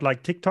 It's not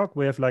like TikTok.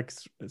 We have like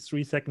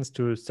 3 seconds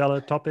to sell a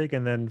topic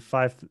and then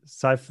 5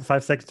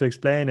 seconds to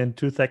explain and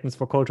 2 seconds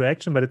for call to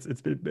action. But it's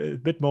a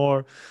bit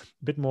more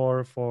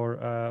for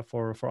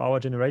our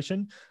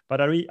generation.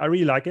 But I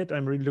really like it.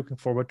 I'm really looking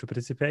forward to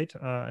participate.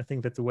 I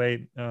think that's the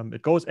way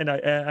it goes, and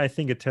I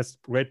think it has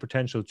great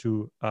potential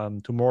to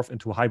morph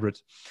into a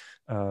hybrid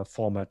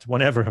format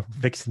whenever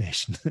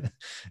vaccination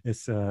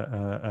is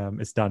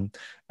done.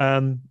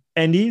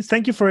 Andy,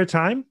 thank you for your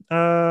time.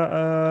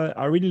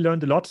 I really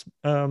learned a lot.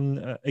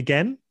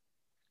 Again,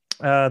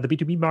 the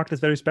B2B market is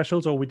very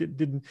special, so we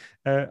didn't.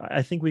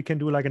 I think we can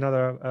do like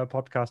another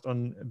podcast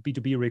on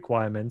B2B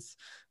requirements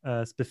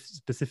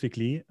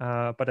specifically.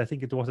 But I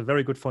think it was a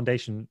very good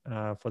foundation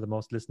for the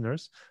most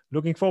listeners.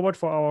 Looking forward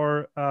for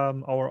our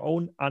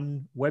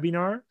own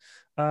webinar.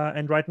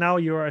 And right now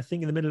you're, I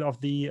think, in the middle of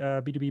the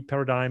B2B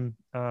paradigm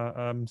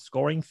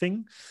scoring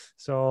thing.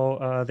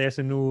 So there's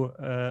a new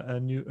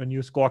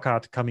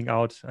scorecard coming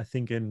out, I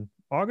think, in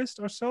August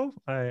or so.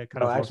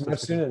 Actually much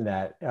sooner than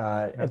that.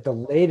 At the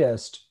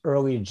latest,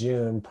 early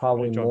June,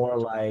 probably more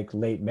like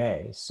late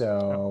May.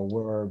 So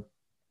we're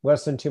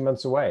less than 2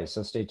 months away.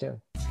 So stay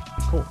tuned.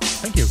 Cool.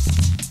 Thank you.